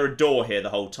 was there a door here the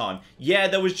whole time? Yeah,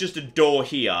 there was just a door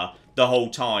here the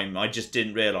whole time. I just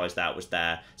didn't realise that was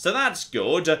there. So that's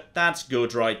good. That's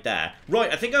good right there.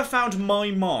 Right, I think I found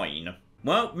my mine.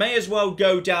 Well, may as well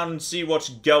go down and see what's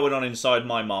going on inside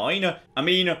my mine. I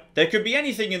mean, there could be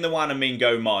anything in the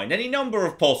Wanamingo mine. Any number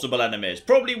of possible enemies.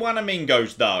 Probably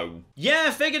Wanamingos, though. Yeah,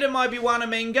 figured it might be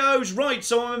Wanamingos. Right,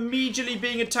 so I'm immediately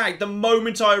being attacked the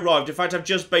moment I arrived. In fact, I've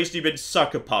just basically been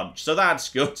sucker punched. So that's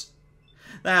good.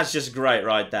 That's just great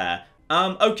right there.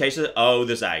 Okay, so... oh,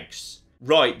 there's eggs.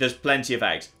 Right, there's plenty of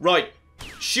eggs. Right,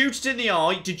 shoot it in the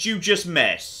eye. Did you just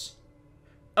miss?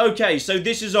 Okay, so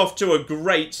this is off to a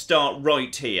great start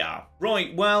right here.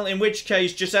 Right, well, in which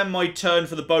case, just end my turn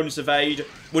for the bonus evade.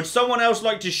 Would someone else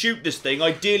like to shoot this thing,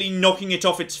 ideally knocking it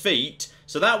off its feet?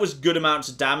 So that was good amounts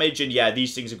of damage, and yeah,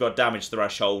 these things have got damage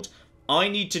threshold. I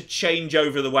need to change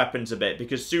over the weapons a bit,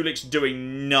 because Sulik's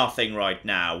doing nothing right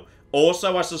now.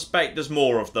 Also, I suspect there's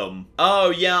more of them. Oh,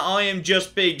 yeah, I am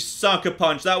just being sucker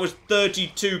punched. That was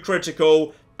 32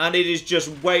 critical, and it is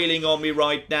just wailing on me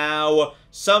right now.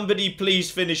 Somebody please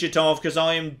finish it off, because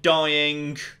I am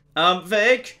dying.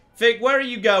 Vic? Vic, where are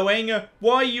you going?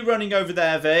 Why are you running over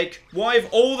there, Vic? Why, of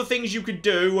all the things you could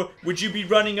do, would you be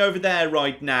running over there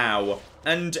right now?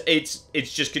 And it's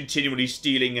just continually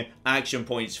stealing action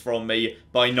points from me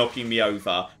by knocking me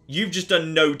over. You've just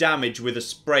done no damage with a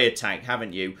spray attack,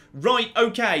 haven't you? Right,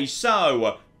 okay,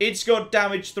 so it's got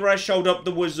damage threshold up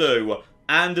the wazoo.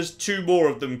 And there's 2 more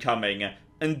of them coming.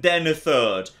 And then a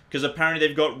 3rd, because apparently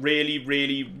they've got really,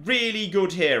 really, really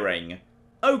good hearing.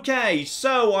 Okay,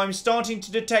 so I'm starting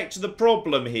to detect the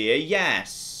problem here,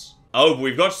 yes. Oh, but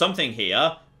we've got something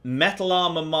here. Metal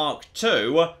Armor Mark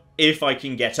II, if I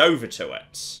can get over to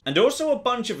it. And also a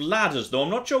bunch of ladders, though I'm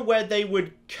not sure where they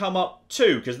would come up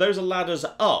to, because those are ladders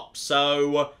up,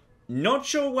 so not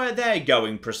sure where they're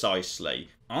going precisely.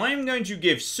 I'm going to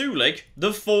give Sulik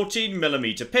the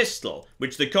 14mm pistol,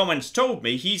 which the comments told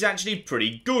me he's actually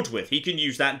pretty good with. He can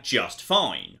use that just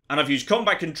fine. And I've used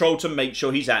combat control to make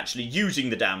sure he's actually using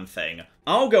the damn thing.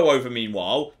 I'll go over,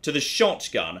 meanwhile, to the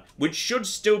shotgun, which should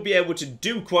still be able to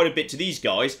do quite a bit to these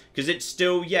guys, because it's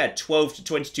still, yeah, 12 to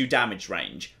 22 damage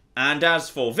range. And as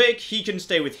for Vic, he can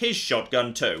stay with his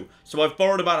shotgun too, so I've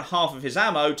borrowed about half of his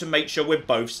ammo to make sure we're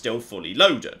both still fully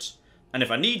loaded. And if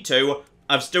I need to,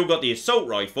 I've still got the assault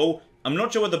rifle. I'm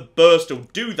not sure whether burst will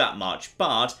do that much,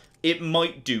 but it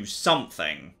might do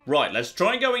something. Right, let's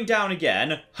try going down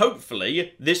again.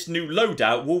 Hopefully, this new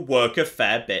loadout will work a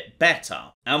fair bit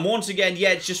better. And once again,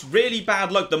 yeah, it's just really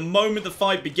bad luck. The moment the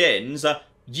fight begins,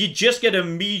 you just get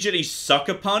immediately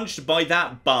sucker punched by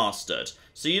that bastard.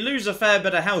 So you lose a fair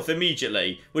bit of health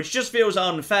immediately, which just feels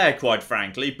unfair, quite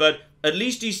frankly, but at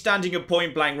least he's standing at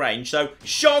point blank range, so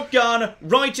shotgun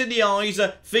right in the eyes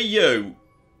for you.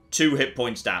 2 hit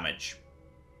points damage.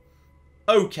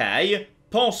 Okay,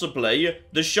 possibly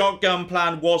the shotgun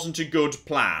plan wasn't a good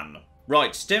plan.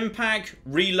 Right, stim pack,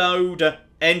 reload,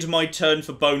 end my turn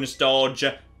for bonus dodge.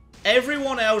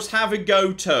 Everyone else have a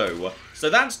go too. So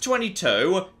that's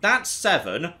 22, that's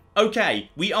 7. Okay,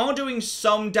 we are doing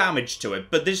some damage to it,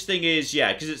 but this thing is,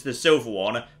 yeah, because it's the silver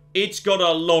one, it's got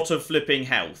a lot of flipping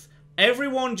health.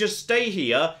 Everyone just stay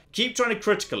here, keep trying to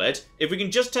critical it. If we can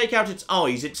just take out its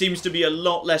eyes, it seems to be a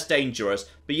lot less dangerous.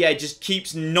 But yeah, it just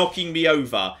keeps knocking me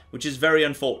over, which is very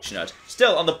unfortunate.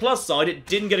 Still, on the plus side, it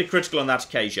didn't get a critical on that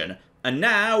occasion. And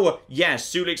now,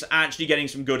 yes, Sulik's actually getting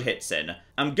some good hits in.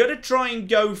 I'm gonna try and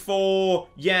go for,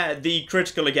 yeah, the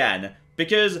critical again.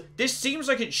 Because this seems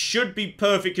like it should be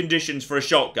perfect conditions for a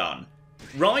shotgun.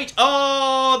 Right?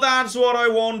 Oh, that's what I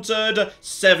wanted.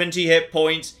 70 hit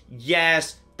points.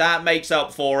 Yes, that makes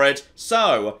up for it.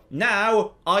 So,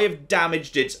 now I have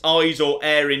damaged its eyes or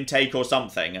air intake or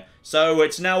something. So,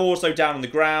 it's now also down on the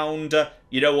ground.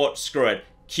 You know what? Screw it.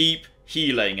 Keep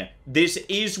healing. This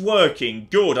is working.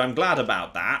 Good, I'm glad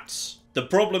about that. The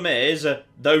problem is,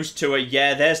 those two are,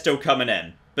 yeah, they're still coming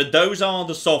in. But those are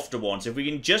the softer ones. If we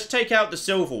can just take out the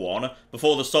silver one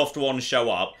before the softer ones show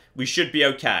up, we should be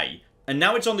okay. And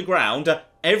now it's on the ground.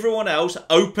 Everyone else,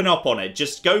 open up on it.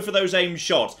 Just go for those aimed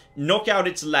shots. Knock out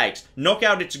its legs. Knock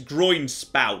out its groin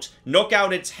spout. Knock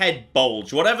out its head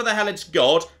bulge. Whatever the hell it's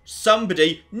got.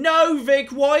 Somebody... No, Vic,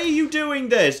 why are you doing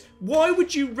this? Why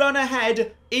would you run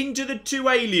ahead into the 2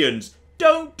 aliens?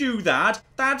 Don't do that.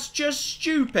 That's just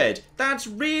stupid. That's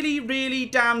really, really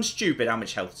damn stupid. How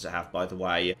much health does it have, by the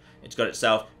way? It's got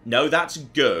itself... No, that's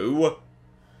go.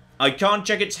 I can't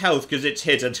check its health because it's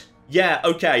hidden. Yeah,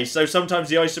 okay, so sometimes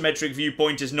the isometric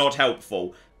viewpoint is not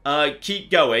helpful. Keep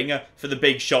going for the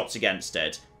big shots against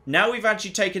it. Now we've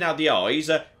actually taken out the eyes.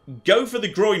 Go for the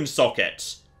groin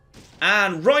socket.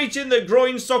 And right in the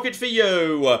groin socket for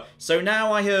you. So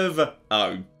now I have...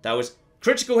 Oh, that was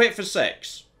critical hit for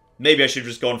 6. Maybe I should have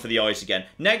just gone for the eyes again.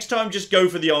 Next time, just go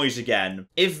for the eyes again.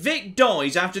 If Vic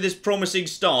dies after this promising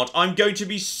start, I'm going to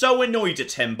be so annoyed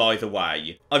at him, by the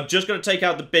way. I've just got to take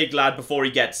out the big lad before he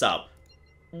gets up.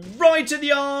 Right in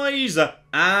the eyes!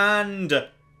 And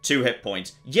 2 hit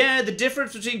points. Yeah, the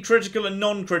difference between critical and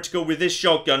non-critical with this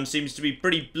shotgun seems to be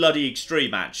pretty bloody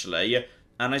extreme, actually.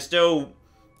 And I still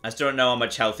don't know how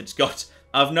much health it's got.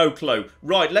 I've no clue.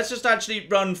 Right, let's just actually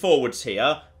run forwards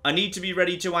here. I need to be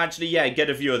ready to actually, yeah, get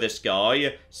a view of this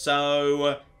guy.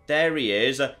 So, there he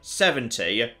is.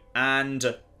 70.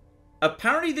 And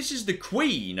apparently this is the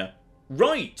Queen.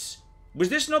 Right. Was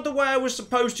this not the way I was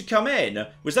supposed to come in?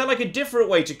 Was that like a different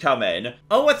way to come in?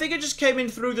 Oh, I think I just came in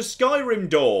through the Skyrim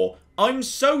door. I'm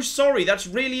so sorry, that's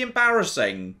really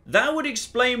embarrassing. That would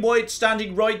explain why it's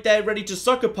standing right there ready to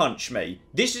sucker punch me.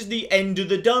 This is the end of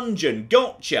the dungeon.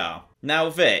 Gotcha. Now,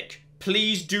 Vic,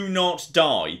 please do not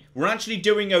die. We're actually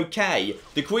doing okay.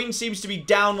 The Queen seems to be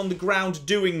down on the ground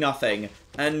doing nothing.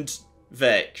 And,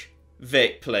 Vic,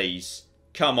 please,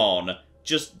 come on.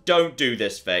 Just don't do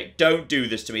this, Vic. Don't do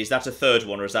this to me. Is that a third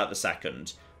one or is that the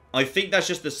second? I think that's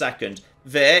just the second.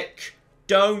 Vic,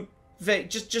 don't... Vic,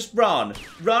 just run.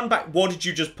 Run back. What did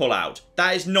you just pull out?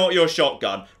 That is not your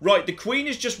shotgun. Right, the Queen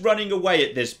is just running away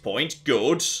at this point.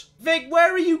 Good. Vic,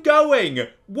 where are you going?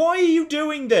 Why are you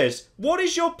doing this? What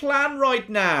is your plan right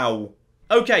now?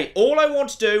 Okay, all I want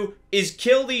to do is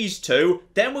kill these 2.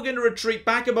 Then we're going to retreat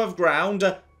back above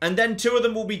ground. And then 2 of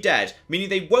them will be dead, meaning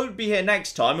they won't be here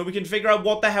next time, and we can figure out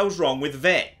what the hell's wrong with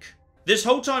Vic. This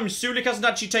whole time, Sulik hasn't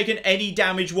actually taken any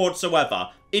damage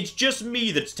whatsoever. It's just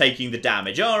me that's taking the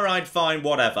damage. Alright, fine,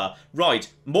 whatever. Right,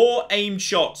 more aimed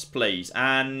shots, please.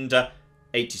 And,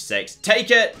 86.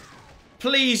 Take it!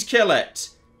 Please kill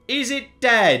it! Is it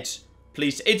dead?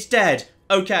 Please, it's dead.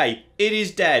 Okay, it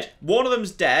is dead. One of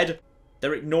them's dead.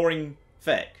 They're ignoring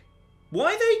Vic.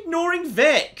 Why are they ignoring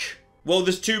Vic? Well,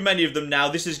 there's too many of them now.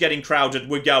 This is getting crowded.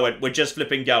 We're going. We're just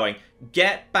flipping going.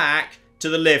 Get back to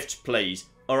the lift, please.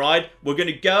 Alright? We're going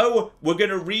to go. We're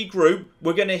going to regroup.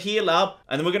 We're going to heal up.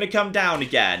 And then we're going to come down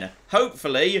again.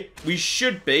 Hopefully, we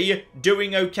should be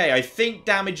doing okay. I think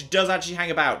damage does actually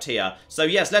hang about here. So,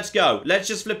 yes, let's go. Let's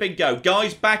just flipping go.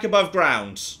 Guys, back above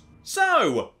ground.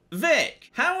 So,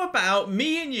 Vic, how about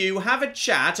me and you have a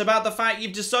chat about the fact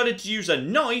you've decided to use a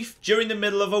knife during the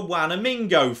middle of a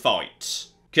Wanamingo fight?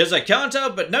 Because I can't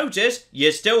help but notice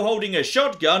you're still holding a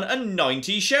shotgun and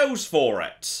 90 shells for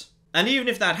it. And even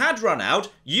if that had run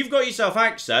out, you've got yourself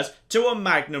access to a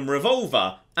magnum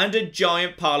revolver. and a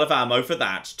giant pile of ammo for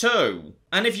that too.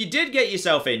 And if you did get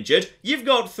yourself injured, you've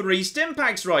got 3 stim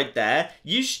packs right there.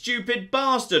 You stupid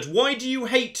bastard. Why do you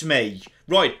hate me?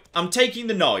 Right, I'm taking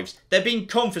the knives. They're being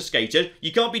confiscated.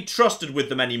 You can't be trusted with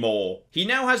them anymore. He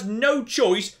now has no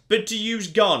choice but to use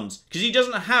guns, because he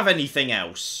doesn't have anything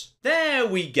else. There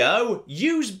we go.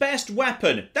 Use best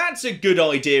weapon. That's a good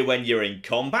idea when you're in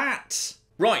combat.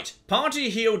 Right, party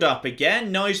healed up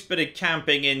again. Nice bit of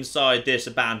camping inside this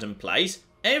abandoned place.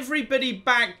 Everybody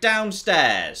back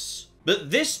downstairs.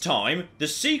 But this time, the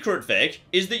secret, Vic,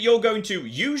 is that you're going to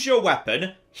use your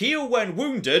weapon, heal when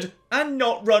wounded, and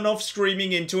not run off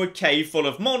screaming into a cave full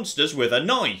of monsters with a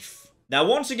knife. Now,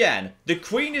 once again, the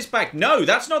Queen is back. No,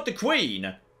 that's not the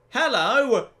Queen.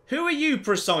 Hello? Who are you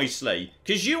precisely?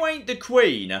 Because you ain't the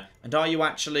Queen. And are you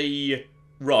actually...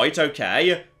 Right,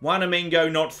 okay.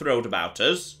 Wanamingo not thrilled about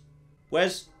us.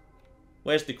 Where's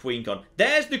the Queen gone?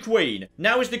 There's the Queen.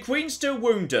 Now, is the Queen still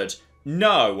wounded?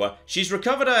 No. She's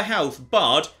recovered her health,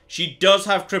 but she does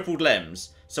have crippled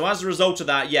limbs. So as a result of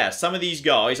that, yes, some of these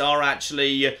guys are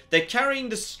actually... They're carrying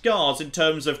the scars in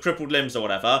terms of crippled limbs or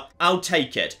whatever. I'll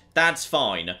take it. That's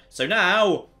fine. So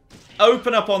now,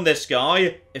 open up on this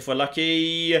guy. If we're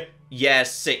lucky...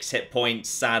 Yes, 6 hit points.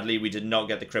 Sadly, we did not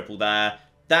get the cripple there.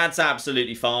 That's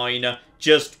absolutely fine.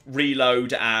 Just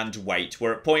reload and wait.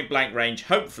 We're at point blank range.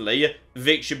 Hopefully,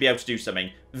 Vic should be able to do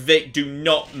something. Vic, do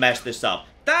not mess this up.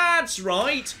 That's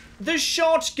right! The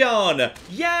shotgun!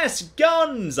 Yes,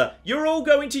 guns! You're all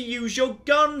going to use your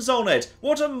guns on it!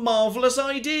 What a marvellous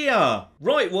idea!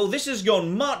 Right, well, this has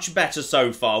gone much better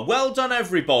so far. Well done,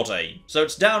 everybody. So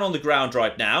it's down on the ground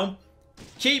right now.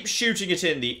 Keep shooting it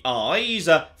in the eyes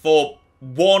for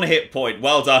 1 hit point.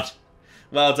 Well done.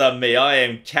 Well done, me. I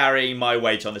am carrying my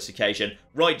weight on this occasion.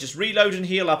 Right, just reload and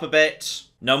heal up a bit.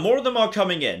 Now, more of them are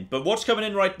coming in, but what's coming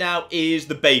in right now is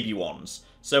the baby ones.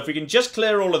 So if we can just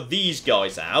clear all of these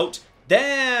guys out.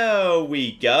 There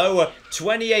we go.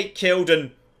 28 killed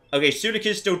and... Okay, Sulik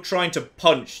is still trying to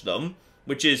punch them,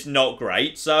 which is not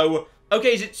great. So,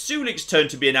 okay, is it Sulik's turn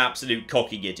to be an absolute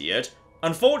cocky idiot?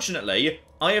 Unfortunately,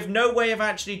 I have no way of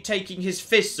actually taking his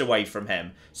fists away from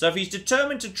him. So if he's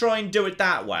determined to try and do it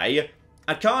that way,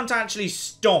 I can't actually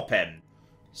stop him.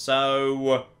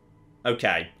 So,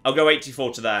 okay, I'll go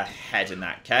 84 to the head in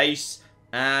that case.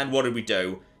 And what did we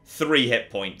do? 3 hit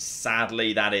points.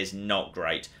 Sadly, that is not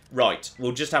great. Right,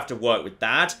 we'll just have to work with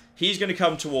that. He's going to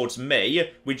come towards me,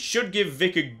 which should give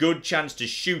Vic a good chance to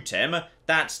shoot him.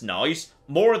 That's nice.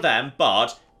 More of them,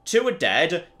 but 2 are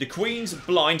dead. The Queen's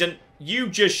blind, and you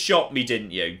just shot me,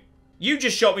 didn't you? You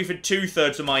just shot me for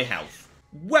 2/3 of my health.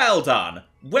 Well done.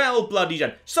 Well bloody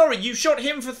done. Sorry, you shot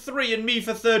him for 3 and me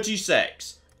for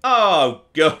 36. Oh,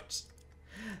 good.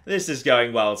 This is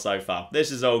going well so far.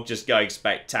 This is all just going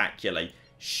spectacularly.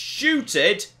 Shoot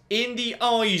it in the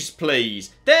eyes,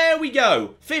 please. There we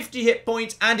go. 50 hit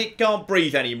points and it can't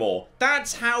breathe anymore.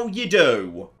 That's how you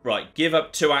do. Right, give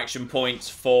up 2 action points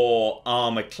for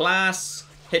armor class.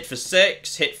 Hit for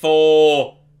 6. Hit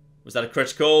for... Was that a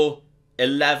critical?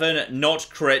 11. Not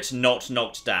crit, not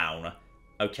knocked down.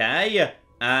 Okay.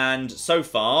 And so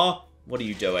far, what are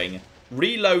you doing?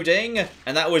 Reloading.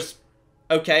 And that was...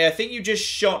 Okay, I think you just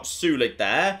shot Sulik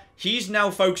there. He's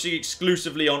now focusing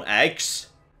exclusively on eggs.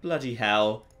 Bloody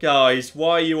hell. Guys,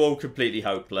 why are you all completely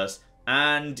hopeless?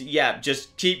 And, yeah,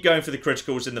 just keep going for the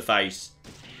criticals in the face.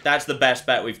 That's the best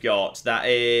bet we've got. That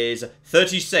is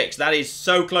 36. That is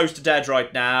so close to dead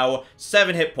right now.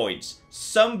 7 hit points.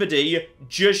 Somebody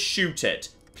just shoot it.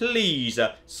 Please,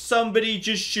 somebody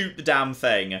just shoot the damn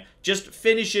thing. Just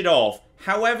finish it off.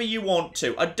 However you want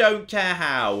to. I don't care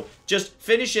how. Just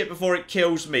finish it before it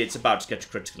kills me. It's about to get a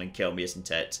critical and kill me,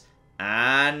 isn't it?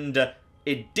 And...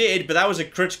 It did, but that was a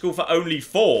critical for only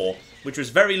 4, which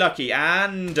was very lucky.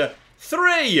 And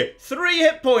 3! 3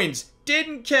 hit points!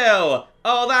 Didn't kill!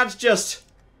 Oh, that's just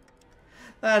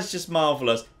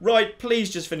marvellous. Right, please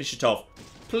just finish it off.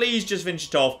 Please just finish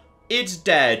it off. It's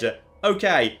dead.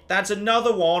 Okay, that's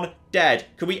another one dead.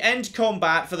 Can we end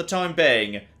combat for the time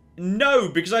being? No,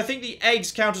 because I think the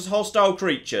eggs count as hostile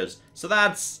creatures. So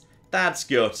that's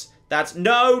good. That's...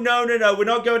 No. We're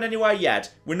not going anywhere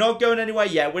yet. We're not going anywhere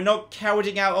yet. We're not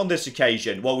cowarding out on this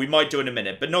occasion. Well, we might do in a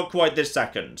minute, but not quite this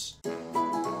second.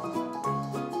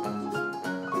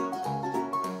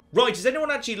 Right, is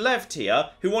anyone actually left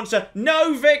here who wants to...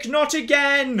 No, Vic, not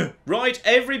again! Right,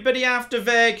 everybody after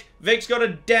Vic. Vic's got a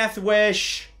death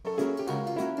wish.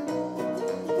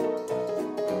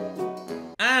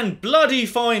 And bloody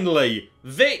finally,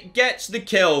 Vic gets the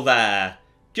kill there.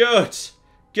 Good.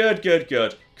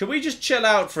 Good. Can we just chill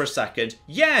out for a second?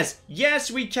 Yes,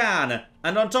 we can.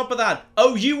 And on top of that,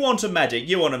 oh, you want a medic?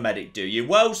 You want a medic, do you?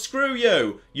 Well, screw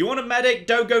you. You want a medic?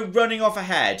 Don't go running off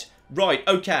ahead. Right,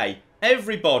 okay.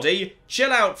 Everybody,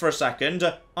 chill out for a second.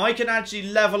 I can actually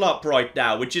level up right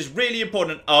now, which is really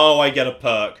important. Oh, I get a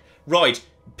perk. Right,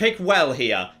 pick well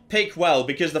here. Pick well,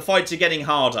 because the fights are getting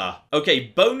harder. Okay,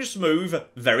 bonus move,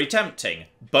 very tempting.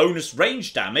 Bonus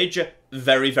range damage,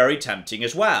 very, very tempting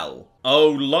as well. Oh,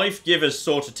 life giver's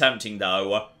sort of tempting,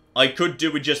 though. I could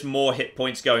do with just more hit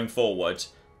points going forward.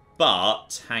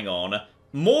 But, hang on.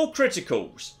 More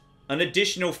criticals. An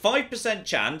additional 5%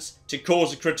 chance to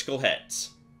cause a critical hit.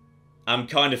 I'm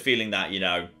kind of feeling that, you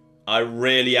know. I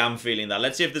really am feeling that.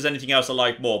 Let's see if there's anything else I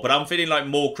like more. But I'm feeling like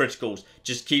more criticals.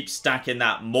 Just keep stacking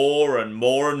that more and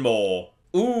more and more.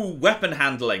 Ooh, weapon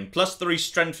handling. +3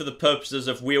 strength for the purposes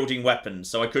of wielding weapons.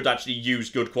 So I could actually use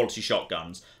good quality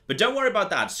shotguns. But don't worry about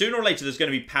that. Sooner or later there's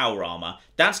going to be power armor.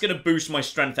 That's going to boost my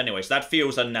strength anyway. So that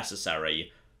feels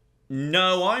unnecessary.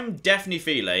 No, I'm definitely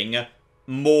feeling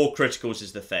more criticals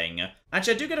is the thing.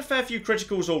 Actually, I do get a fair few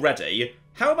criticals already.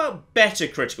 How about better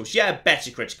criticals? Yeah,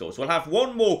 better criticals. We'll have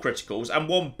 1 more criticals and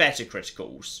 1 better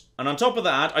criticals. And on top of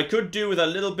that, I could do with a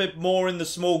little bit more in the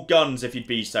small guns if you'd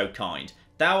be so kind.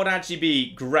 That would actually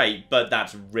be great, but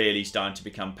that's really starting to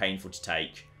become painful to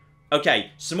take.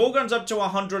 Okay, small guns up to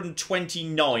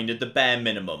 129 at the bare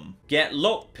minimum. Get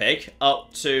lockpick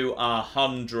up to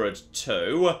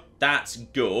 102. That's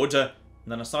good. And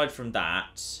then aside from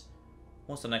that,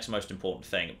 what's the next most important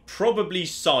thing? Probably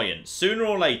science. Sooner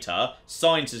or later,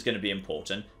 science is going to be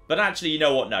important. But actually, you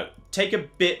know what? No. Take a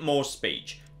bit more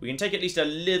speech. We can take at least a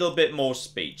little bit more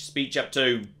speech. Speech up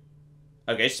to...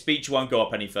 Okay, speech won't go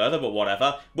up any further, but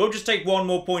whatever. We'll just take 1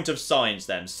 more point of science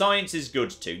then. Science is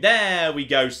good too. There we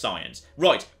go, science.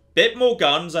 Right, bit more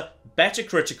guns, better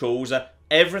criticals.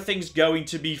 Everything's going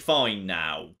to be fine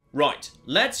now. Right,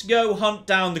 let's go hunt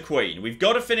down the queen. We've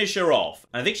got to finish her off.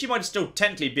 I think she might still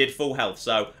technically be at full health,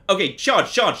 so... Okay,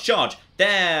 charge, charge, charge.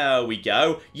 There we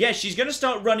go. Yeah, she's going to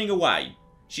start running away.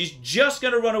 She's just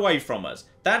going to run away from us.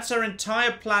 That's her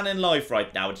entire plan in life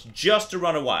right now. It's just to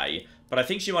run away. But I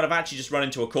think she might have actually just run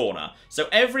into a corner. So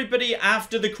everybody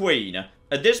after the queen.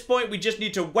 At this point, we just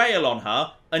need to wail on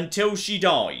her until she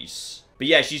dies. But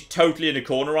yeah, she's totally in a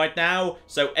corner right now.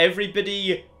 So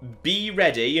everybody be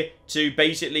ready to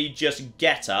basically just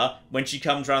get her when she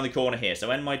comes around the corner here. So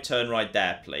end my turn right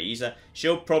there, please.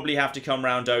 She'll probably have to come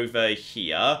round over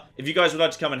here. If you guys would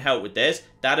like to come and help with this,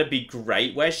 that'd be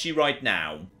great. Where's she right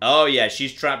now? Oh yeah,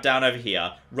 she's trapped down over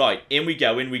here. Right, in we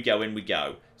go, in we go, in we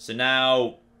go. So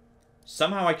now...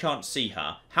 Somehow I can't see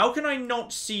her. How can I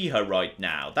not see her right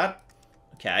now?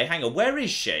 Okay, hang on. Where is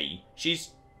she?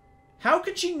 How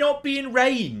can she not be in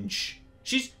range?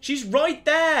 She's right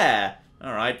there.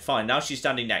 Alright, fine. Now she's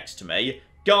standing next to me.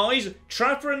 Guys,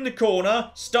 trap her in the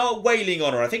corner. Start wailing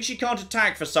on her. I think she can't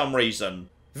attack for some reason.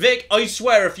 Vic, I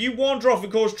swear, if you wander off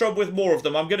and cause trouble with more of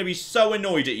them, I'm going to be so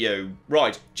annoyed at you.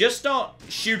 Right, just start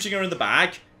shooting her in the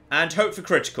back and hope for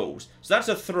criticals. So that's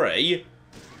a 3.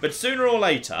 But sooner or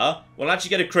later, we'll actually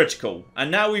get a critical.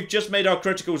 And now we've just made our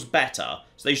criticals better.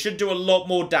 So they should do a lot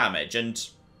more damage. And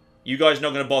you guys are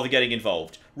not going to bother getting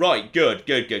involved. Right, good,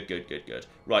 good, good, good, good, good.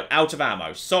 Right, out of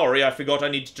ammo. Sorry, I forgot I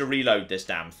needed to reload this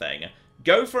damn thing.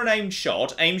 Go for an aimed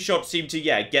shot. Aimed shots seem to,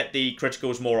 yeah, get the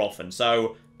criticals more often.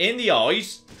 So, in the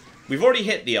eyes. We've already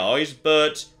hit the eyes,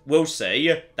 but we'll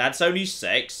see. That's only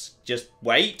 6. Just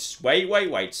wait, wait, wait,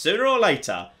 wait. Sooner or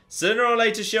later... Sooner or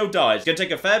later she'll die. It's going to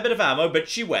take a fair bit of ammo, but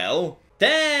she will.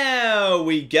 There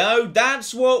we go.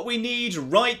 That's what we need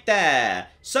right there.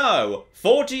 So,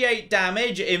 48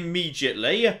 damage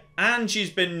immediately. And she's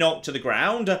been knocked to the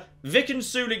ground. Vic and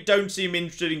Sulik don't seem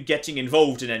interested in getting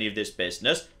involved in any of this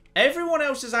business. Everyone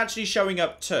else is actually showing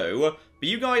up too. But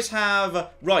you guys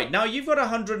have... Right, now you've got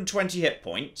 120 hit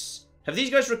points. Have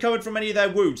these guys recovered from any of their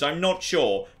wounds? I'm not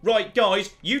sure. Right, guys,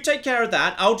 you take care of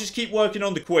that. I'll just keep working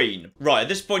on the queen. Right, at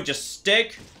this point, just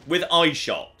stick with eye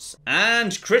shots.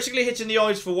 And critically hitting the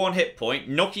eyes for 1 hit point,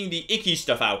 knocking the icky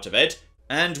stuff out of it.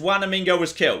 And Wanamingo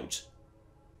was killed.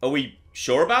 Are we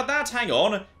sure about that? Hang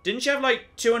on. Didn't she have, like,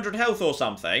 200 health or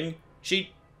something?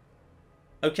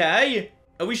 Okay.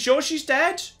 Are we sure she's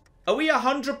dead? Are we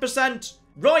 100%?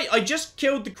 Right, I just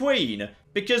killed the queen.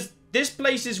 Because... this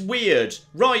place is weird.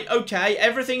 Right, okay,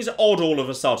 everything's odd all of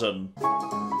a sudden.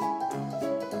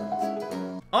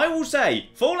 I will say,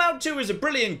 Fallout 2 is a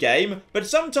brilliant game, but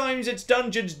sometimes its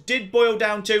dungeons did boil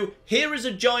down to, here is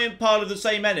a giant pile of the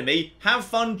same enemy, have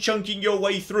fun chunking your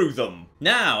way through them.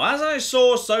 Now, as I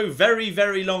saw so very,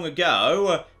 very long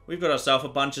ago, we've got ourselves a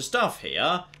bunch of stuff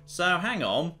here. So, hang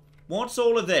on. What's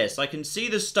all of this? I can see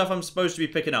the stuff I'm supposed to be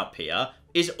picking up here.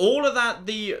 Is all of that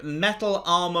the Metal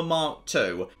Armor Mark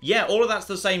II? Yeah, all of that's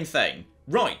the same thing.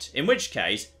 Right, in which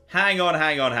case, hang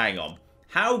on.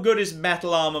 How good is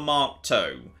Metal Armor Mark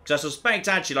II? Because I suspect,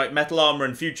 actually, like Metal Armor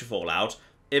in future Fallout,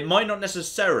 it might not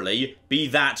necessarily be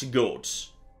that good.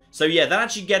 So yeah, that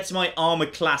actually gets my armor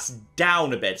class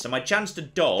down a bit, so my chance to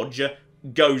dodge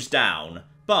goes down.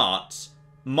 But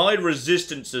my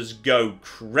resistances go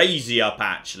crazy up,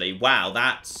 actually. Wow,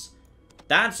 that's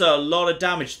a lot of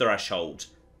damage threshold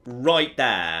right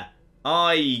there.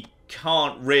 I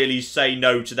can't really say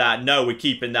no to that. No, we're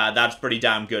keeping that. That's pretty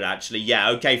damn good, actually.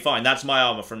 Yeah, okay, fine. That's my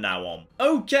armor from now on.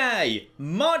 Okay,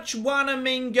 much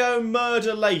Wanamingo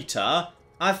murder later,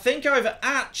 I think I've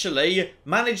actually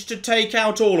managed to take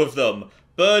out all of them.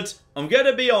 But I'm going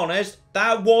to be honest,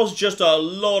 that was just a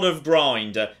lot of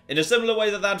grind. In a similar way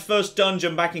that that first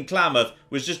dungeon back in Klamath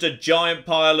was just a giant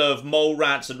pile of mole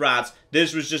rats and rats,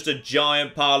 this was just a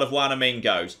giant pile of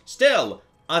Wanamingos. Still,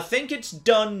 I think it's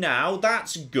done now.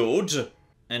 That's good.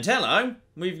 And hello,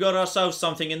 we've got ourselves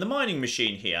something in the mining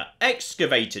machine here.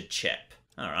 Excavated chip.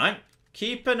 Alright,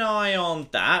 keep an eye on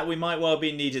that. We might well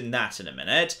be needing that in a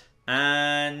minute.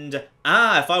 And, if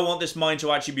I want this mine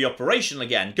to actually be operational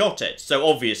again, got it. So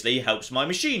obviously helps my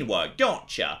machine work,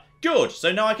 gotcha. Good,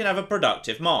 so now I can have a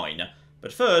productive mine.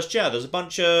 But first, yeah, there's a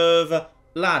bunch of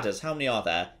ladders. How many are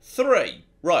there? 3.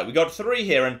 Right, we got 3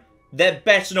 here, and there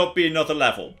better not be another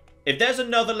level. If there's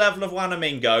another level of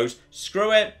Wanamingos,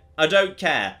 screw it, I don't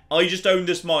care. I just own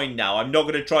this mine now. I'm not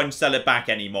going to try and sell it back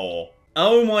anymore.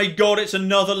 Oh my god, it's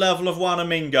another level of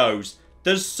Wanamingos.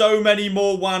 There's so many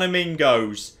more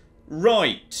Wanamingos.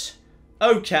 Right.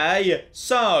 Okay,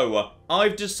 so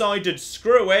I've decided,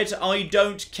 screw it, I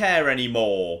don't care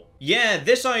anymore. Yeah,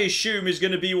 this I assume is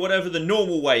going to be whatever the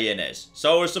normal way in is.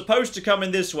 So I was supposed to come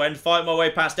in this way and fight my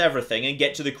way past everything and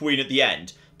get to the Queen at the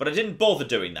end. But I didn't bother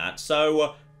doing that,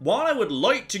 so while I would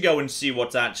like to go and see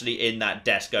what's actually in that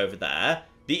desk over there,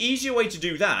 the easier way to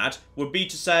do that would be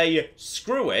to say,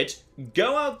 screw it,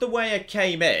 go out the way I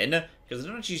came in, because I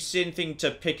don't actually see anything to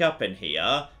pick up in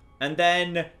here. And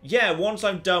then, yeah, once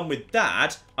I'm done with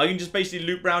that, I can just basically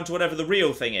loop round to whatever the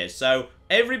real thing is. So,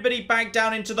 everybody back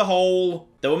down into the hole.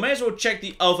 Though we may as well check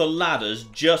the other ladders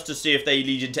just to see if they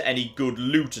lead into any good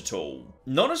loot at all.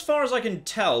 Not as far as I can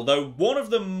tell, though one of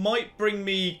them might bring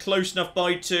me close enough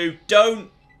by to...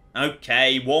 Don't!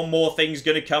 Okay, one more thing's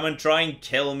gonna come and try and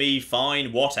kill me,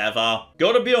 fine, whatever.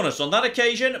 Gotta be honest, on that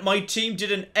occasion, my team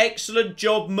did an excellent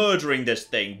job murdering this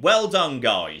thing. Well done,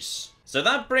 guys. So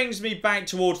that brings me back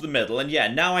towards the middle, and yeah,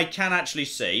 now I can actually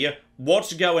see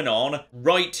what's going on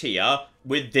right here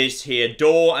with this here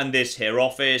door and this here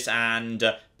office and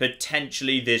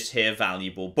potentially this here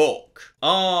valuable book.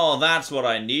 Oh, that's what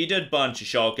I needed. Bunch of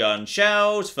shotgun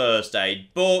shells, first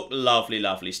aid book, lovely,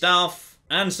 lovely stuff.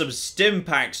 And some stim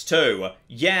packs too.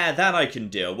 Yeah, that I can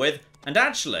deal with. And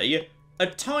actually, a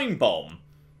time bomb.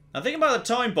 The thing about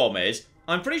the time bomb is,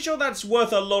 I'm pretty sure that's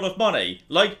worth a lot of money.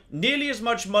 Like, nearly as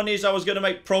much money as I was going to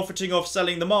make profiting off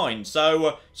selling the mine.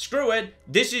 So, screw it.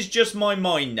 This is just my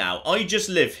mine now. I just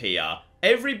live here.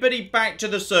 Everybody back to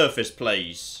the surface,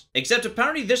 please. Except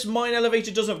apparently this mine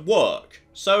elevator doesn't work.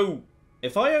 So,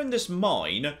 if I own this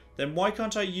mine, then why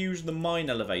can't I use the mine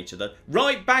elevator then?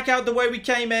 Right, back out the way we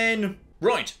came in.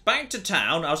 Right, back to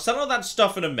town. I'll sell all that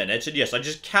stuff in a minute. And yes, I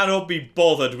just cannot be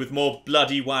bothered with more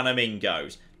bloody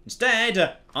Wanamingos.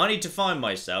 Instead, I need to find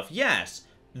myself, yes,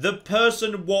 the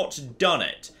person what done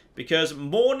it. Because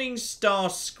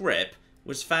Morningstar script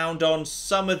was found on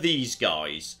some of these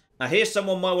guys. I hear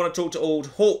someone might want to talk to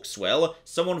old Hawkswell.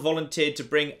 Someone volunteered to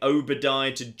bring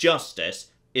Obadiah to justice.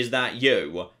 Is that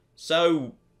you?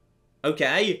 So,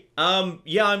 okay.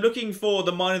 Yeah, I'm looking for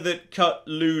the miner that cut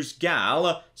Lou's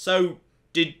gal. So,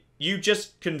 did you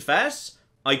just confess?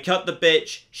 I cut the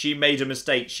bitch. She made a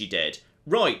mistake, she did.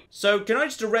 Right, so can I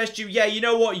just arrest you? Yeah, you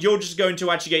know what? You're just going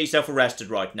to actually get yourself arrested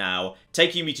right now.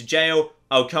 Taking me to jail.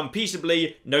 I'll come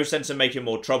peaceably. No sense in making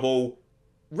more trouble.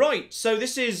 Right, so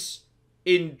this is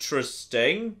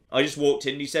interesting. I just walked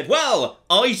in and he said, well,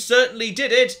 I certainly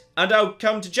did it, and I'll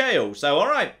come to jail. So,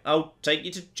 alright, I'll take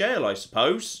you to jail, I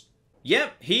suppose.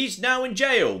 Yep, he's now in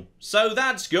jail. So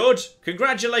that's good.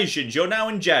 Congratulations, you're now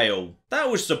in jail. That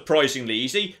was surprisingly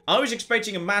easy. I was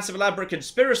expecting a massive elaborate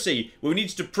conspiracy where we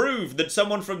needed to prove that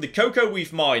someone from the cocoa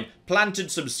leaf mine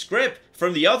planted some script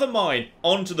from the other mine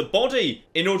onto the body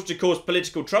in order to cause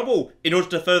political trouble, in order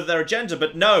to further their agenda,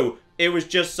 but no, it was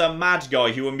just some mad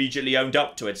guy who immediately owned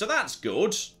up to it, so that's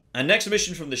good. And next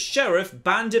mission from the sheriff,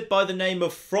 bandit by the name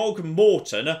of Frog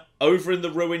Morton, over in the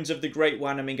ruins of the Great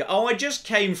Wanamingo. Oh, I just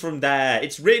came from there.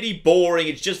 It's really boring.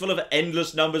 It's just full of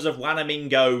endless numbers of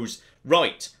Wanamingos.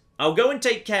 Right, I'll go and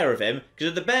take care of him, because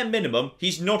at the bare minimum,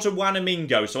 he's not a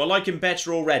Wanamingo, so I like him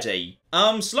better already.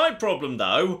 Slight problem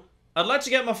though. I'd like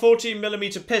to get my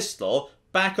 14mm pistol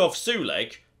back off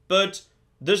Sulik, but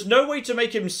there's no way to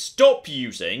make him stop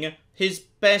using his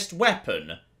best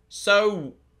weapon.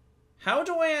 So, how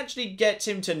do I actually get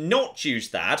him to not use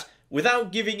that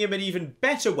without giving him an even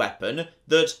better weapon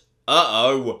that...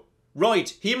 Uh-oh.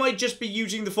 Right, he might just be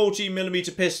using the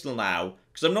 14mm pistol now,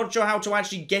 because I'm not sure how to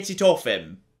actually get it off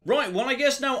him. Right, well I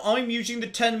guess now I'm using the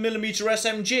 10mm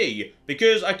SMG,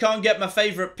 because I can't get my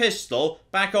favourite pistol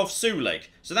back off Sulik,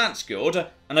 so that's good.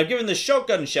 And I've given the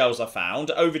shotgun shells I found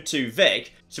over to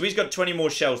Vic, so he's got 20 more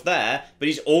shells there, but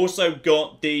he's also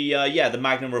got the, the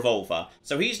Magnum revolver.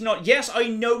 So he's not... Yes, I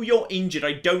know you're injured,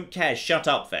 I don't care, shut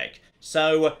up Vic.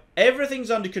 So, everything's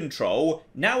under control.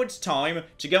 Now it's time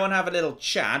to go and have a little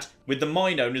chat with the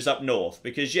mine owners up north,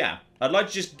 because yeah, I'd like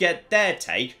to just get their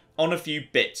take on a few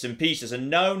bits and pieces. And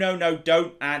no,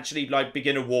 don't actually, like,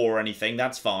 begin a war or anything.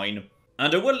 That's fine.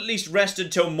 And I will at least rest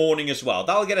until morning as well.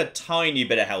 That'll get a tiny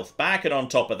bit of health back. And on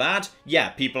top of that, yeah,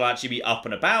 people will actually be up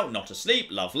and about, not asleep.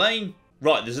 Lovely.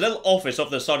 Right, there's a little office off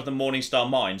the side of the Morningstar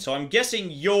mine. So I'm guessing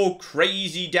you're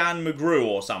Crazy Dan McGrew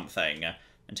or something.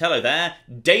 And hello there,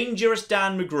 Dangerous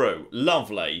Dan McGrew.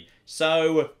 Lovely.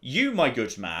 So, you, my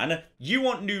good man, you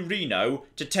want New Reno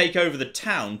to take over the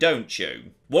town, don't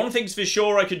you? One thing's for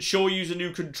sure, I could sure use a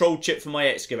new control chip for my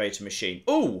excavator machine.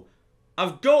 Ooh,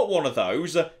 I've got one of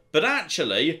those, but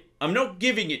actually, I'm not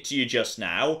giving it to you just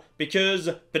now, because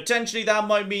potentially that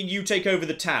might mean you take over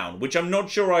the town, which I'm not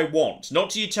sure I want.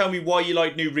 Not till you tell me why you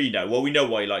like New Reno. Well, we know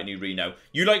why you like New Reno.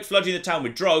 You like flooding the town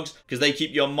with drugs, because they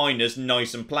keep your miners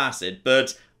nice and placid,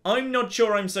 but I'm not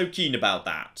sure I'm so keen about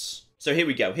that. So here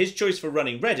we go. His choice for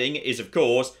running Reading is, of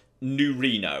course, New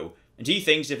Reno. And he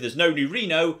thinks if there's no New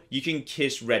Reno, you can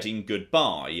kiss Reading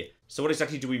goodbye. So what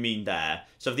exactly do we mean there?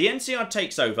 So if the NCR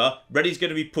takes over, Reading's going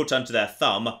to be put under their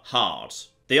thumb hard.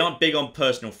 They aren't big on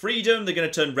personal freedom. They're going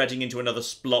to turn Reading into another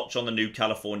splotch on the new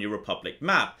California Republic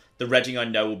map. The Reading I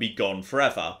know will be gone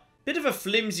forever. Bit of a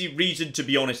flimsy reason to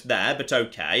be honest there, but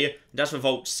okay. And as for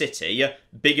Vault City,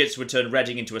 bigots would turn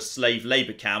Reading into a slave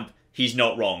labour camp. He's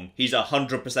not wrong. He's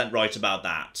 100% right about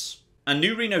that. And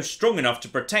New Reno's strong enough to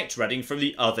protect Reading from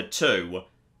the other two.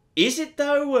 Is it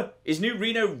though? Is New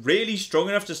Reno really strong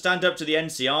enough to stand up to the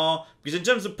NCR? Because in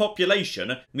terms of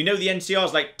population, we know the NCR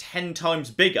is like 10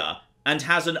 times bigger and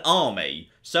has an army.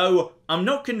 So I'm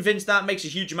not convinced that makes a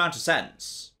huge amount of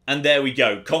sense. And there we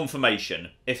go,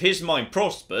 confirmation. If his mine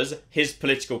prospers, his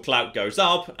political clout goes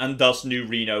up, and thus New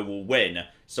Reno will win.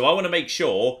 So I want to make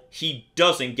sure he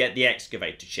doesn't get the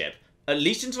excavator chip. At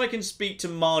least until I can speak to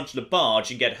Marge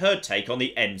LaBarge and get her take on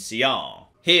the NCR.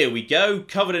 Here we go,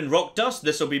 covered in rock dust,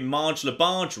 this will be Marge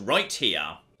LaBarge right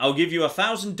here. I'll give you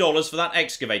 $1,000 for that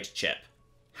excavator chip.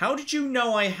 How did you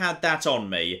know I had that on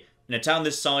me? In a town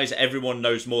this size, everyone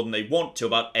knows more than they want to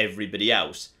about everybody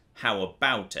else. How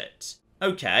about it?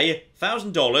 Okay,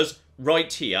 $1,000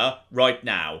 right here, right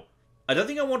now. I don't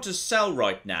think I want to sell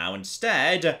right now.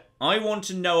 Instead, I want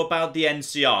to know about the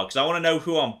NCR, because I want to know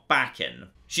who I'm backing.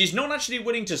 She's not actually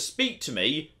willing to speak to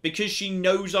me, because she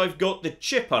knows I've got the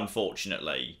chip,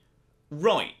 unfortunately.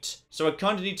 Right, so I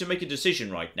kind of need to make a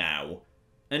decision right now.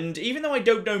 And even though I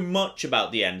don't know much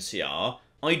about the NCR,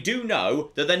 I do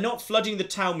know that they're not flooding the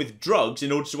town with drugs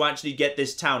in order to actually get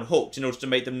this town hooked, in order to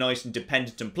make them nice and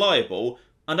dependent and pliable.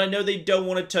 And I know they don't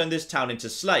want to turn this town into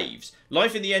slaves.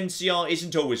 Life in the NCR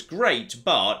isn't always great,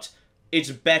 but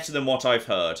it's better than what I've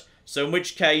heard. So in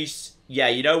which case, yeah,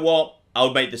 you know what?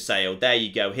 I'll make the sale. There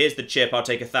you go. Here's the chip. I'll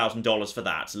take $1,000 for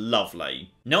that.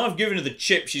 Lovely. Now I've given her the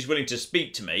chip, she's willing to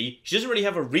speak to me. She doesn't really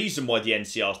have a reason why the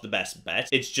NCR's the best bet.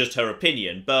 It's just her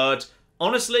opinion. But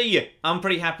honestly, I'm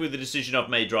pretty happy with the decision I've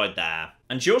made right there.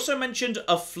 And she also mentioned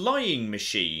a flying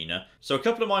machine. So a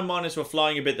couple of my miners were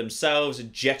flying a bit themselves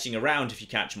and jetting around, if you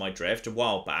catch my drift, a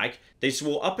while back. They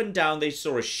swore up and down they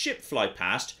saw a ship fly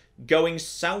past going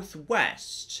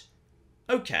southwest.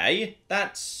 Okay,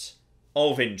 that's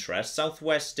of interest.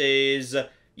 Southwest is...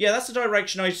 yeah, that's the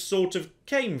direction I sort of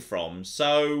came from.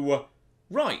 So,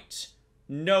 right.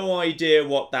 No idea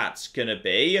what that's gonna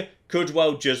be. Could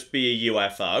well just be a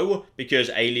UFO, because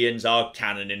aliens are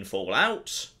canon in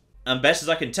Fallout. And best as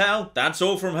I can tell, that's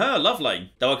all from her.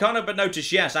 Lovely. Though I can't help but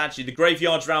notice, yes, actually, the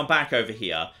graveyard's round back over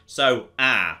here. So,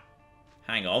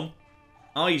 hang on.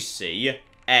 I see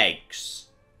eggs.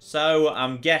 So,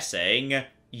 I'm guessing,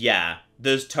 yeah,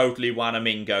 there's totally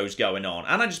Wanamingos going on.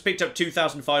 And I just picked up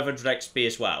 2,500 XP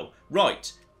as well.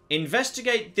 Right.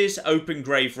 Investigate this open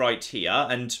grave right here,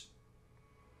 and...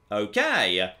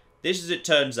 okay. This, as it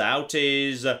turns out,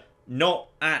 is not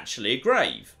actually a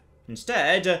grave.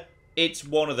 Instead, it's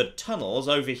one of the tunnels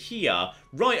over here.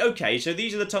 Right, okay, so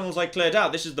these are the tunnels I cleared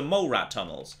out. This is the mole rat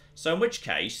tunnels. So in which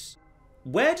case,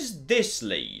 where does this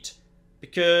lead?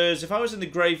 Because if I was in the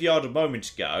graveyard a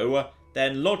moment ago,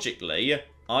 then logically,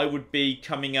 I would be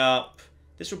coming up...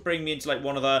 This would bring me into, like,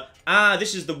 one of the... Ah,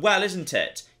 this is the well, isn't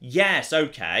it? Yes,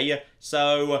 okay.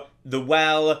 So, the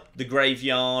well, the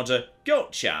graveyard,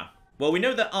 gotcha. Well, we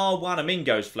know there are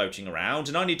wanamingos floating around,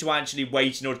 and I need to actually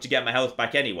wait in order to get my health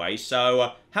back anyway,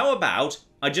 so how about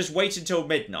I just wait until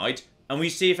midnight, and we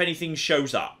see if anything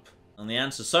shows up? And the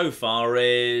answer so far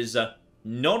is...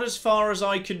 not as far as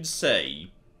I can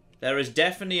see. There is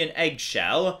definitely an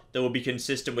eggshell that will be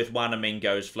consistent with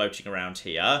wanamingos floating around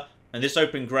here, and this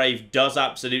open grave does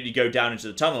absolutely go down into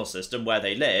the tunnel system where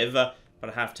they live, but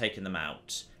I have taken them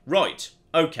out. Right.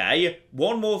 Okay,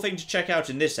 one more thing to check out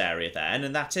in this area then,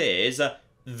 and that is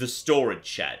the storage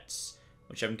sheds,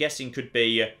 which I'm guessing could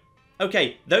be...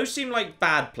 Okay, those seem like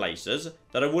bad places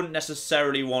that I wouldn't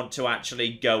necessarily want to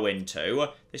actually go into.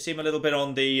 They seem a little bit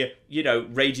on the, you know,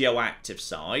 radioactive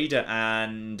side,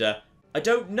 and I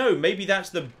don't know, maybe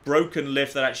that's the broken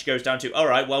lift that actually goes down to...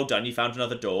 Alright, well done, you found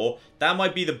another door. That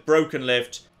might be the broken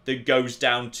lift that goes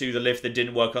down to the lift that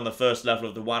didn't work on the first level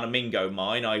of the Wanamingo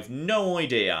mine. I've no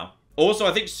idea. Also,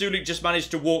 I think Sulik just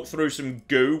managed to walk through some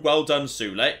goo. Well done,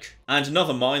 Sulik. And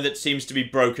another mine that seems to be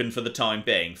broken for the time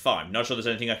being. Fine, not sure there's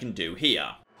anything I can do here.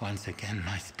 Once again,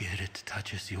 my spirit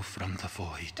touches you from the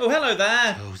void. Oh, hello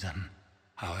there. Chosen,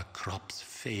 our crops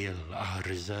fail, our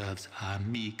reserves are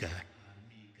meager.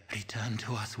 Return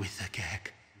to us with the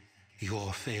keg.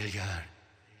 Your failure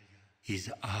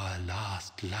is our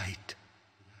last light.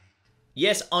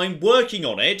 Yes, I'm working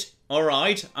on it.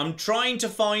 Alright, I'm trying to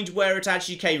find where it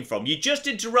actually came from. You just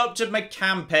interrupted my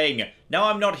camping. Now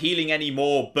I'm not healing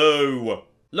anymore. Boo.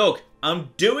 Look, I'm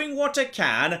doing what I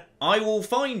can. I will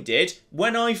find it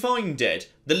when I find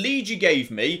it. The lead you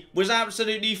gave me was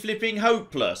absolutely flipping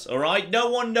hopeless, alright? No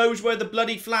one knows where the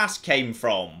bloody flask came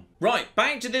from. Right,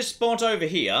 back to this spot over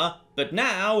here, but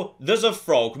now there's a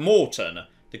Frog Morton.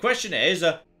 The question is,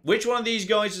 which one of these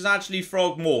guys is actually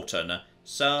Frog Morton?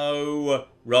 So,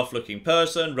 rough-looking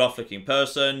person, rough-looking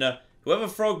person. Whoever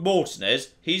Frog Morton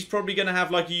is, he's probably going to have,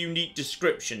 like, a unique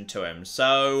description to him.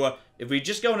 So, if we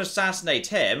just go and assassinate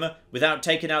him, without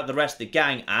taking out the rest of the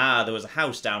gang... Ah, there was a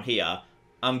house down here.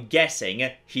 I'm guessing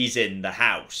he's in the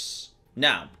house.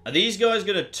 Now, are these guys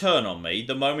going to turn on me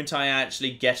the moment I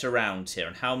actually get around here?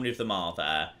 And how many of them are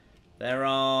there? There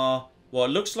are... Well, it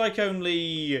looks like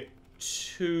only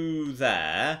 2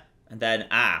 there. And then...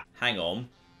 Ah, hang on.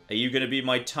 Are you going to be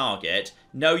my target?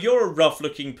 No, you're a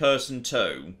rough-looking person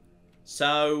too.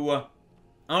 So,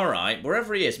 alright,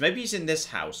 wherever he is. Maybe he's in this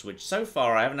house, which so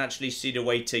far I haven't actually seen a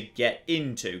way to get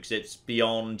into, because it's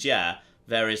beyond, yeah,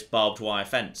 various barbed wire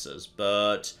fences.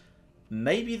 But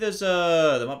maybe there's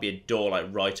a... There might be a door, like,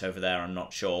 right over there, I'm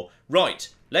not sure. Right,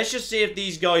 let's just see if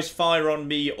these guys fire on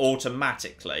me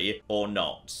automatically or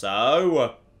not.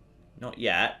 So, not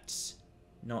yet.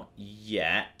 Not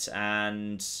yet,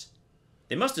 and...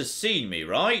 They must have seen me,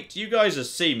 right? You guys have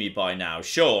seen me by now,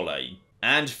 surely.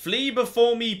 And flee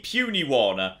before me, puny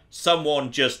one,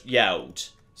 someone just yelled.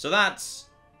 So that's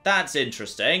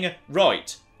interesting.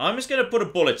 Right, I'm just going to put a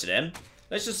bullet in him.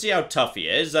 Let's just see how tough he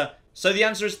is. So the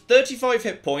answer is 35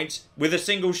 hit points with a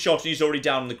single shot and he's already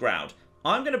down on the ground.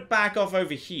 I'm going to back off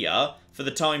over here for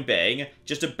the time being,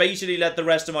 just to basically let the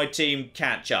rest of my team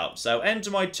catch up. So enter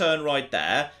my turn right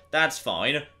there. That's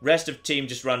fine. Rest of team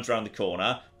just runs around the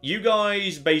corner. You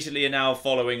guys basically are now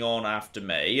following on after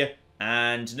me.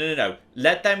 And no.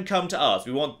 Let them come to us.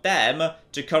 We want them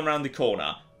to come around the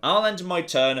corner. I'll enter my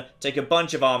turn, take a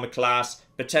bunch of armor class,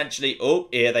 potentially... Oh,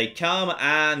 here they come.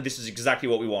 And this is exactly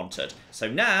what we wanted. So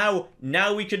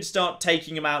now we can start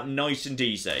taking them out nice and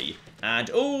easy.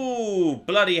 And, ooh,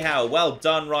 bloody hell. Well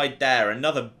done right there.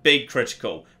 Another big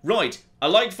critical. Right, I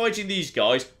like fighting these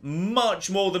guys much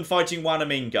more than fighting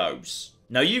Wanamingos.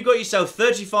 Now, you've got yourself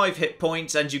 35 hit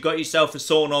points and you've got yourself a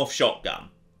sawn-off shotgun.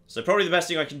 So probably the best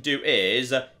thing I can do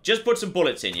is just put some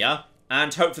bullets in you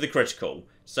and hope for the critical.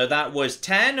 So that was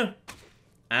 10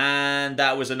 and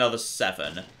that was another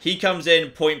 7. He comes in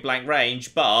point-blank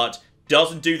range, but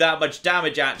doesn't do that much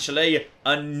damage, actually.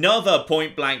 Another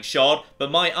point-blank shot,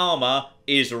 but my armor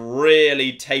is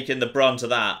really taking the brunt of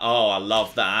that. Oh, I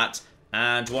love that.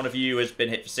 And one of you has been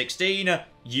hit for 16.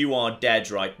 You are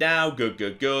dead right now. Good.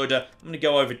 I'm going to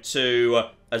go over to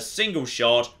a single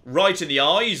shot right in the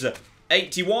eyes.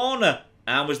 81.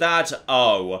 And was that...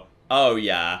 Oh,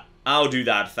 yeah. I'll do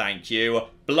that, thank you.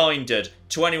 Blinded.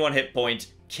 21 hit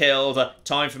point. killed.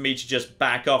 Time for me to just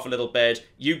back off a little bit.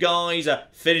 You guys,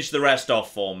 finish the rest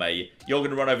off for me. You're going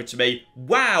to run over to me.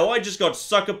 Wow, I just got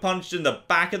sucker punched in the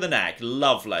back of the neck.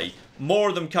 Lovely. More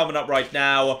of them coming up right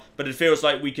now, but it feels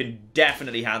like we can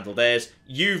definitely handle this.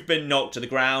 You've been knocked to the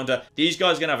ground. These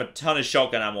guys are going to have a ton of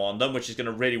shotgun ammo on them, which is going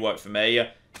to really work for me.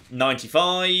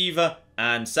 95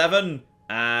 and 7,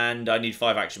 and I need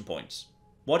 5 action points.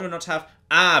 Why do I not have...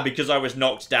 Ah, because I was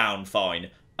knocked down. Fine.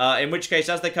 In which case,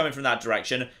 as they're coming from that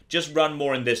direction, just run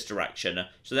more in this direction.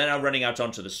 So they're now running out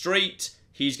onto the street.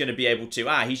 He's going to be able to...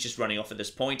 Ah, he's just running off at this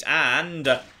point.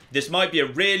 And this might be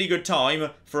a really good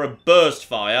time for a burst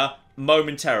fire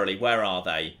momentarily. Where are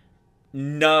they?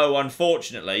 No,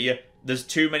 unfortunately, there's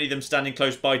too many of them standing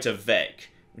close by to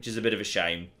Vic, which is a bit of a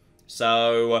shame.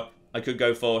 So I could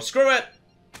go for... Screw it!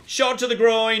 Shot to the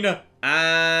groin!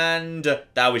 And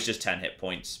that was just 10 hit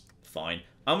points. Fine.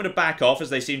 I'm going to back off as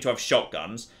they seem to have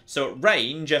shotguns. So at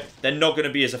range, they're not going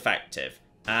to be as effective.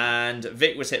 And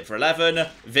Vic was hit for 11.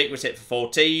 Vic was hit for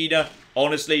 14.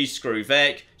 Honestly, screw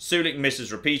Vic. Sulik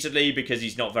misses repeatedly because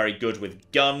he's not very good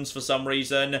with guns for some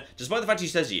reason. Despite the fact he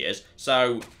says he is.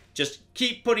 So just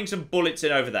keep putting some bullets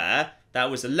in over there. That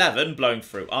was 11, blowing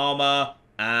through armor.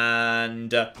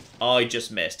 And I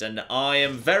just missed. And I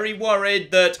am very worried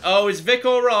that... Oh, is Vic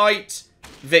alright?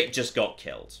 Vic just got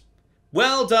killed.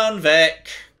 Well done, Vic.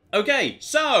 Okay,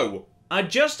 so I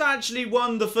just actually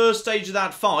won the first stage of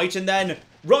that fight, and then,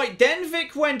 right, then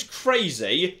Vic went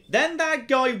crazy, then that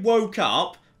guy woke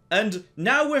up, and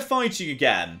now we're fighting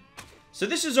again. So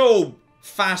this is all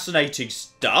fascinating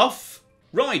stuff.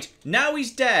 Right, now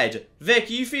he's dead. Vic,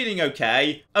 are you feeling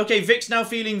okay? Okay, Vic's now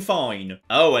feeling fine.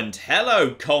 Oh, and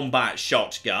hello, combat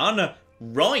shotgun.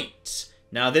 Right.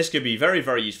 Now, this could be very,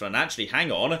 very useful, and actually,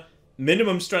 hang on.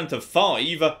 Minimum strength of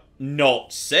 5,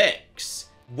 not 6.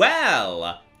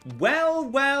 Well.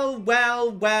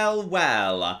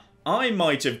 I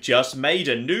might have just made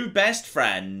a new best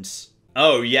friend.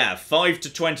 Oh yeah, 5 to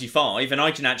 25, and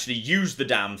I can actually use the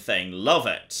damn thing. Love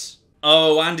it.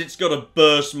 Oh, and it's got a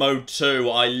burst mode too.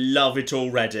 I love it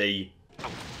already.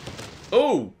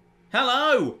 Oh,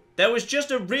 hello. There was just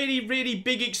a really, really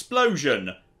big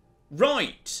explosion.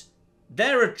 Right.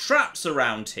 There are traps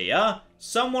around here.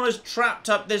 Someone has trapped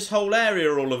up this whole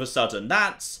area all of a sudden.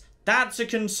 That's a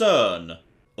concern.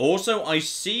 Also, I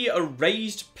see a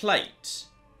raised plate.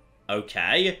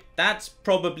 Okay, that's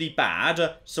probably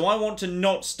bad. So I want to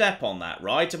not step on that,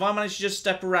 right? If I manage to just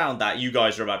step around that, you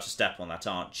guys are about to step on that,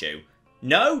 aren't you?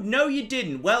 No, no you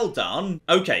didn't. Well done.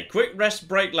 Okay, quick rest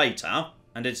break later.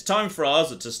 And it's time for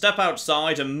us to step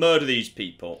outside and murder these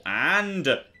people.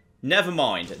 And never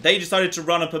mind. They decided to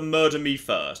run up and murder me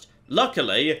first.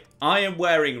 Luckily, I am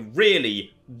wearing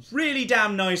really, really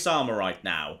damn nice armor right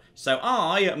now. So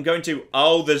I am going to...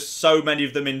 Oh, there's so many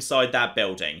of them inside that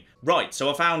building. Right, so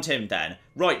I found him then.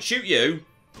 Right, shoot you.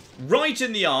 Right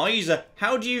in the eyes.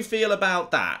 How do you feel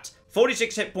about that?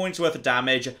 46 hit points worth of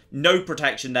damage. No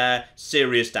protection there.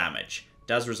 Serious damage.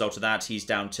 As a result of that, he's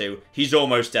down to... He's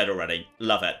almost dead already.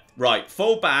 Love it. Right,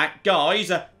 fall back.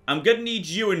 Guys, I'm going to need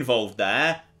you involved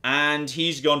there. And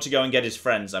he's gone to go and get his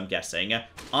friends, I'm guessing.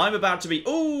 I'm about to be...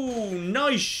 Ooh,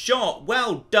 nice shot.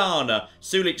 Well done.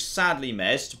 Sulik sadly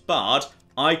missed, but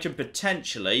I can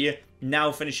potentially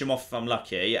now finish him off if I'm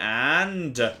lucky.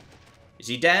 And... Is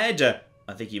he dead?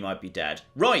 I think he might be dead.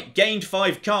 Right, gained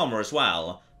 5 karma as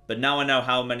well. But now I know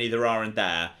how many there are in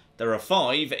there. There are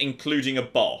 5, including a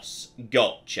boss.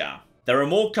 Gotcha. There are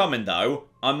more coming, though.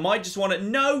 I might just want to...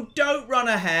 No, don't run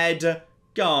ahead.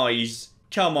 Guys...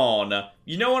 Come on.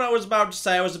 You know what I was about to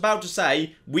say? I was about to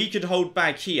say we could hold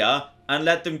back here and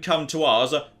let them come to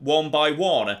us one by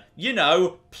one. You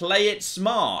know, play it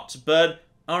smart. But,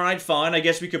 alright, fine. I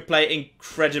guess we could play it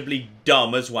incredibly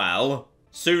dumb as well.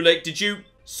 Sulik, did you...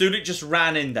 Sulik just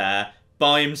ran in there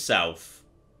by himself.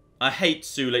 I hate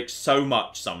Sulik so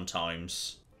much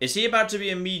sometimes. Is he about to be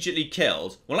immediately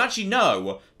killed? Well, actually,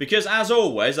 no. Because, as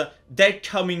always, they're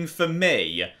coming for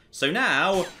me. So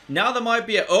now there might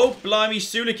be a... Oh, blimey,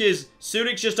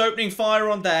 Sulik's just opening fire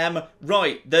on them.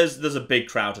 Right, there's a big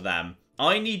crowd of them.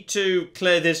 I need to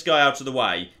clear this guy out of the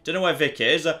way. Don't know where Vic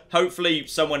is. Hopefully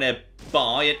someone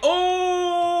nearby. And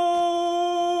oh,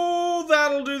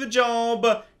 that'll do the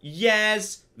job.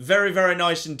 Yes, very, very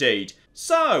nice indeed.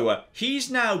 So, he's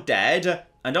now dead.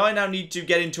 And I now need to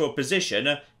get into a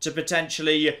position to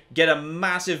potentially get a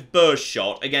massive burst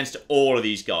shot against all of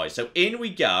these guys. So in we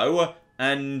go.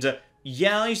 And,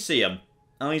 yeah, I see him.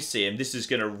 I see him. This is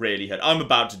going to really hurt. I'm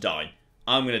about to die.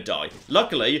 I'm going to die.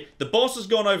 Luckily, the boss has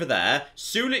gone over there.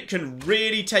 Sulik can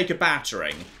really take a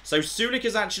battering. So Sulik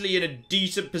is actually in a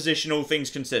decent position, all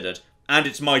things considered. And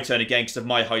it's my turn again because of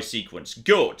my high sequence.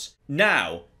 Good.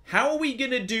 Now, How are we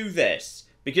going to do this?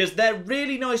 Because they're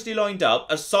really nicely lined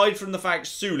up, aside from the fact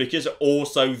Sulik is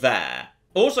also there.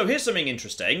 Also, here's something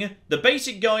interesting. The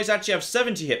basic guys actually have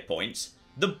 70 hit points.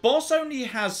 The boss only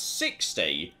has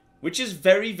 60, which is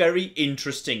very, very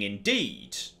interesting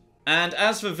indeed. And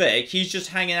as for Vic, he's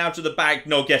just hanging out of the back,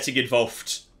 not getting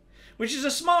involved. Which is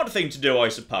a smart thing to do, I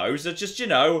suppose. It's just, you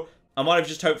know, I might have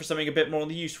just hoped for something a bit more on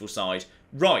the useful side.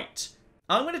 Right.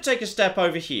 I'm going to take a step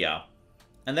over here.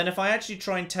 And then if I actually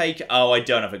try and take... Oh, I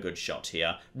don't have a good shot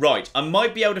here. Right, I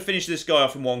might be able to finish this guy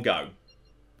off in one go.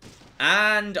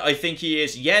 And I think he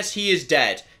is... Yes, he is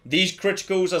dead. These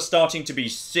criticals are starting to be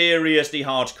seriously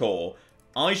hardcore.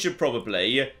 I should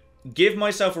probably give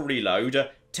myself a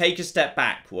reload, take a step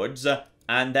backwards,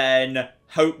 and then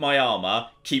hope my armor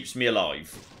keeps me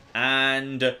alive.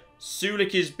 And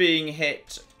Sulik is being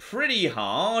hit pretty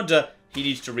hard. He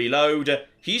needs to reload.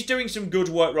 He's doing some good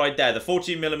work right there. The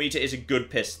 14mm is a good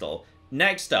pistol.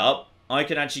 Next up, I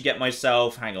can actually get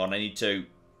myself... Hang on,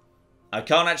 I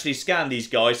can't actually scan these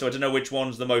guys, so I don't know which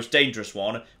one's the most dangerous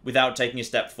one without taking a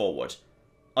step forward.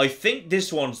 I think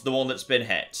this one's the one that's been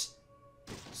hit.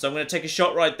 So I'm going to take a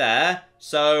shot right there.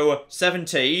 So,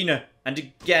 17. And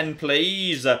again,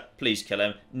 please. Please kill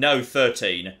him. No,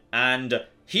 13. And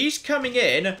he's coming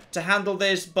in to handle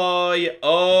this by...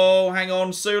 Oh, hang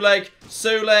on, Sulik.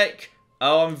 Sulik.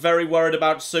 Oh, I'm very worried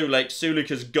about Sulik. Sulik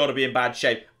has got to be in bad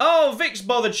shape. Oh, Vic's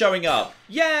bothered showing up.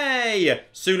 Yay!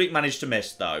 Sulik managed to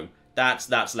miss, though.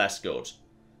 That's less good.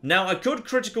 Now, I could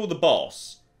critical the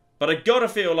boss, but I gotta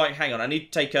feel like... Hang on, I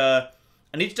need to take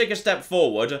a step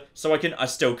forward so I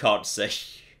still can't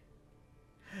see.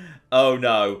 Oh,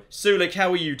 no. Sulik,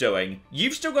 how are you doing?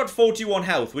 You've still got 41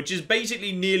 health, which is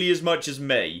basically nearly as much as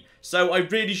me, so I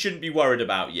really shouldn't be worried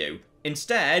about you.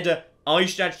 Instead, I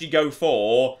should actually go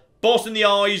for... Boss in the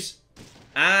eyes!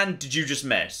 And did you just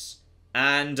miss?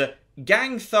 And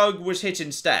Gang Thug was hit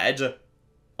instead.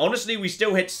 Honestly, we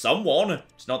still hit someone.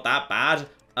 It's not that bad.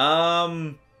 Do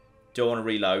I want to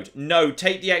reload? No,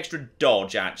 take the extra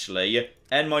dodge, actually.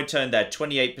 End my turn there.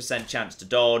 28% chance to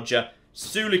dodge.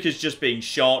 Sulik is just being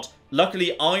shot.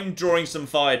 Luckily, I'm drawing some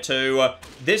fire too.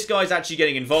 This guy's actually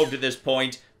getting involved at this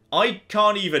point. I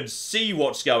can't even see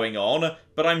what's going on,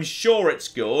 but I'm sure it's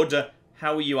good.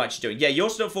 How are you actually doing? Yeah,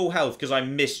 you're still at full health because I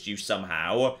missed you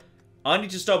somehow. I need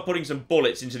to start putting some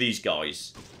bullets into these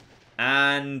guys.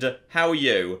 And how are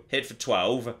you? Hit for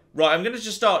 12. Right, I'm going to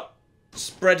just start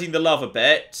spreading the love a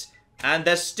bit. And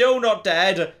they're still not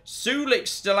dead.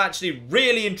 Sulik's still actually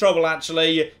really in trouble,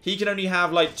 actually. He can only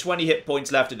have, like, 20 hit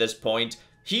points left at this point.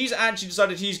 He's actually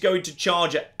decided he's going to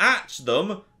charge at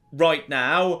them right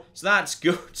now. So that's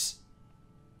good.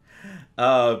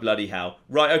 Oh, bloody hell.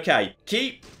 Right, okay.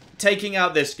 Keep taking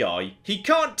out this guy. He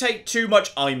can't take too much.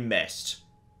 I missed.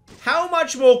 How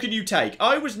much more can you take?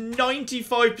 I was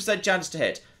 95% chance to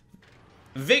hit.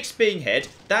 Vic's being hit.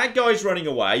 That guy's running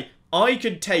away. I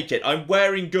could take it. I'm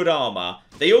wearing good armor.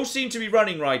 They all seem to be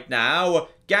running right now.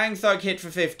 Gang Thug hit for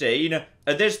 15.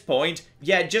 At this point,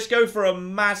 yeah, just go for a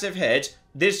massive hit.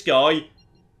 This guy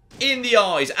in the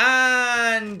eyes.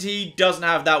 And he doesn't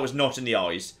have... That was not in the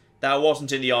eyes. That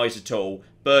wasn't in the eyes at all.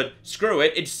 But screw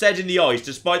it, it's said in the eyes,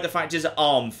 despite the fact his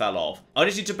arm fell off. I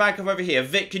just need to back up over here.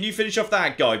 Vic, can you finish off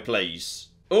that guy, please?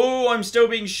 Oh, I'm still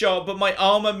being shot, but my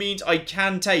armor means I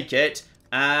can take it.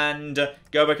 And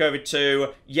go back over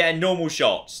to, yeah, normal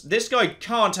shots. This guy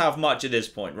can't have much at this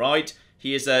point, right?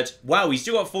 He is at, wow, he's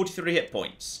still got 43 hit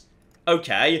points.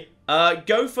 Okay,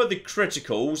 go for the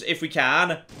criticals if we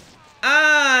can.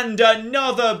 And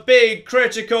another big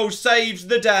critical saves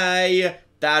the day.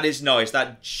 That is nice.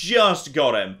 That just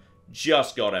got him.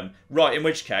 Just got him. Right, in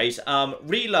which case,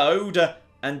 reload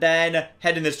and then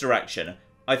head in this direction.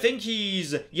 I think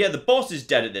he's... Yeah, the boss is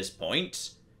dead at this point.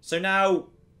 So now,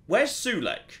 where's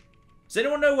Sulik? Does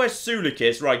anyone know where Sulik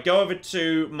is? Right, go over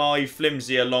to my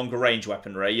flimsier, longer range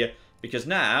weaponry. Because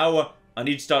now, I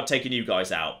need to start taking you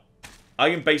guys out.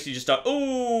 I can basically just start...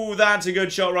 Ooh, that's a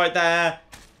good shot right there.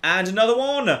 And another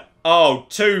one. Oh,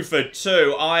 2 for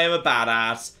 2. I am a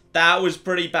badass. That was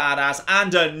pretty badass.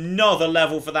 And another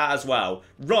level for that as well.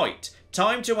 Right.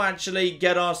 Time to actually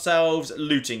get ourselves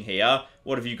looting here.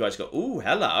 What have you guys got? Ooh,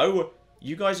 hello.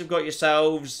 You guys have got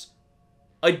yourselves...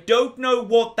 I don't know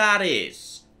what that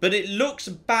is. But it looks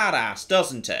badass,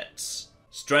 doesn't it?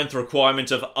 Strength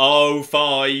requirement of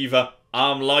 5.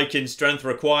 I'm liking strength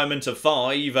requirement of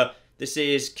 5. This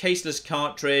is caseless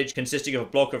cartridge consisting of a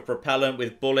block of propellant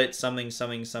with bullets, something.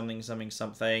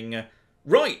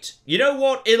 Right, you know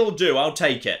what? It'll do. I'll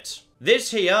take it.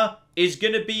 This here is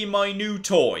going to be my new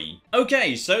toy.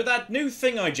 Okay, so that new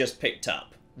thing I just picked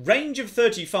up. Range of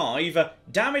 35.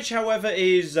 Damage, however,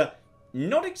 is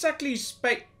not exactly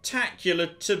spectacular,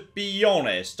 to be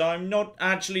honest. I'm not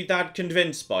actually that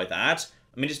convinced by that.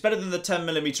 I mean, it's better than the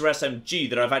 10mm SMG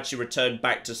that I've actually returned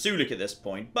back to Sulik at this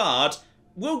point, but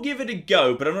we'll give it a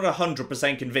go, but I'm not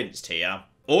 100% convinced here.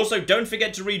 Also, don't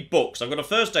forget to read books. I've got a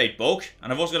first aid book,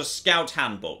 and I've also got a scout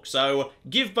handbook, so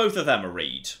give both of them a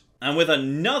read. And with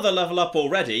another level up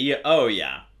already, oh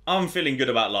yeah, I'm feeling good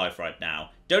about life right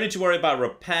now. Don't need to worry about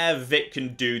repair, Vic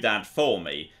can do that for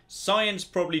me. Science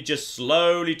probably just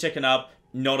slowly ticking up,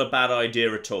 not a bad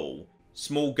idea at all.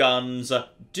 Small guns,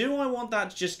 do I want that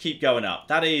to just keep going up?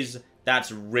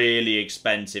 That's really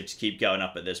expensive to keep going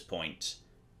up at this point.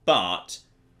 But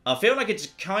I feel like it's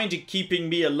kind of keeping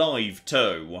me alive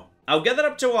too. I'll get that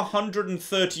up to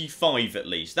 135 at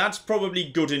least, that's probably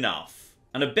good enough.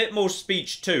 And a bit more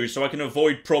speech too, so I can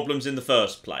avoid problems in the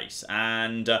first place.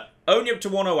 And only up to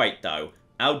 108 though.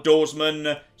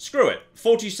 Outdoorsman, screw it.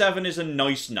 47 is a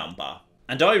nice number.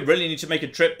 And I really need to make a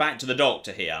trip back to the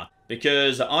doctor here.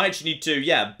 Because I actually need to,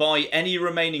 yeah, buy any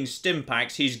remaining stim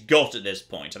packs he's got at this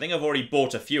point. I think I've already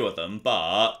bought a few of them,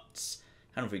 but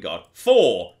how have we got?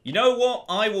 4. You know what?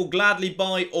 I will gladly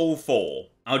buy all 4.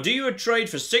 I'll do you a trade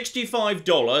for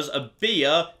 $65, a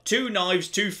beer, 2 knives,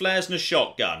 2 flares, and a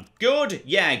shotgun. Good?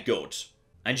 Yeah, good.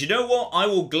 And you know what? I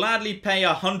will gladly pay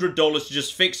 $100 to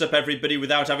just fix up everybody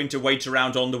without having to wait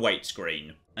around on the wait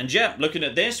screen. And yeah, looking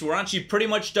at this, we're actually pretty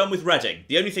much done with Reading.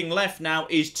 The only thing left now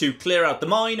is to clear out the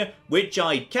mine, which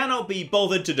I cannot be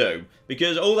bothered to do.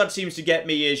 Because all that seems to get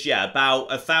me is, yeah, about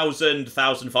 $1,000,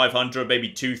 $1,500, maybe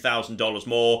 $2,000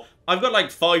 more. I've got like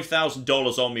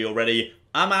 $5,000 on me already.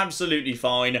 I'm absolutely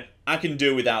fine. I can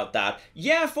do without that.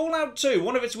 Yeah, Fallout 2,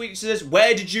 one of its weaknesses,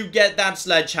 where did you get that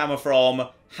sledgehammer from?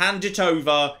 Hand it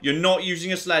over. You're not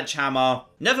using a sledgehammer.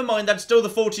 Never mind, that's still the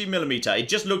 14mm. It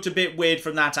just looked a bit weird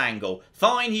from that angle.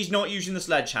 Fine, he's not using the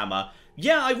sledgehammer.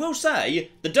 Yeah, I will say,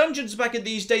 the dungeons back in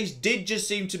these days did just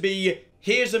seem to be,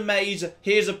 here's a maze,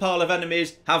 here's a pile of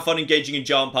enemies, have fun engaging in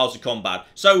giant piles of combat.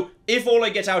 So, if all I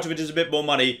get out of it is a bit more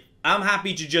money, I'm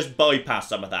happy to just bypass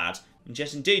some of that. And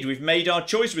yes, indeed, we've made our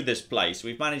choice with this place.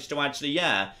 We've managed to actually,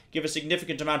 yeah, give a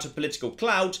significant amount of political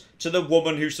clout to the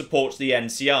woman who supports the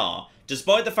NCR.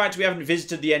 Despite the fact we haven't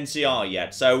visited the NCR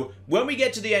yet. So, when we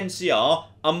get to the NCR,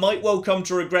 I might well come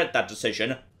to regret that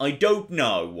decision. I don't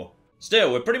know.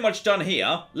 Still, we're pretty much done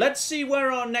here. Let's see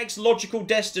where our next logical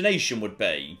destination would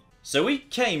be. So we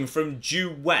came from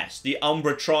due west, the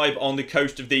Umbra tribe on the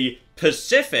coast of the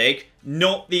Pacific,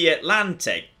 not the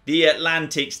Atlantic. The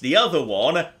Atlantic's the other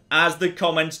one, as the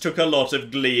comments took a lot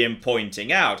of glee in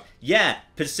pointing out. Yeah,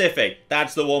 Pacific,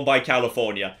 that's the one by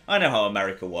California. I know how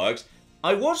America works.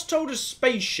 I was told a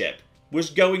spaceship was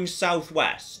going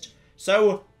southwest,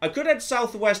 so I could head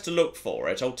southwest to look for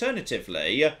it.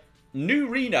 Alternatively, New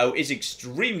Reno is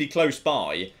extremely close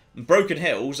by. Broken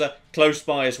Hills are close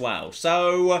by as well.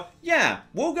 So, yeah,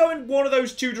 we'll go in one of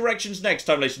those two directions next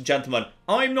time, ladies and gentlemen.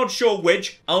 I'm not sure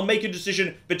which. I'll make a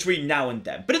decision between now and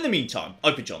then. But in the meantime,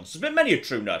 I've been John. This has been Many a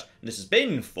True Nut, and this has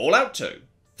been Fallout 2.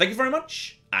 Thank you very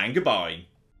much, and goodbye.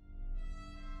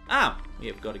 We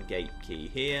have got a gate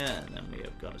key here, and then we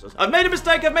have got... I've made a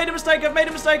mistake! I've made a mistake! I've made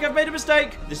a mistake! I've made a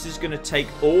mistake! This is going to take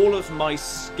all of my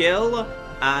skill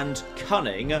and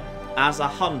cunning as a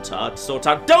hunter to sort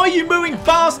out... Die, you mooing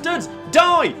bastards!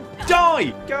 Die!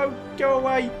 Die! Go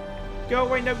away. Go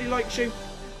away, nobody likes you.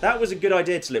 That was a good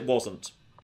idea till it wasn't.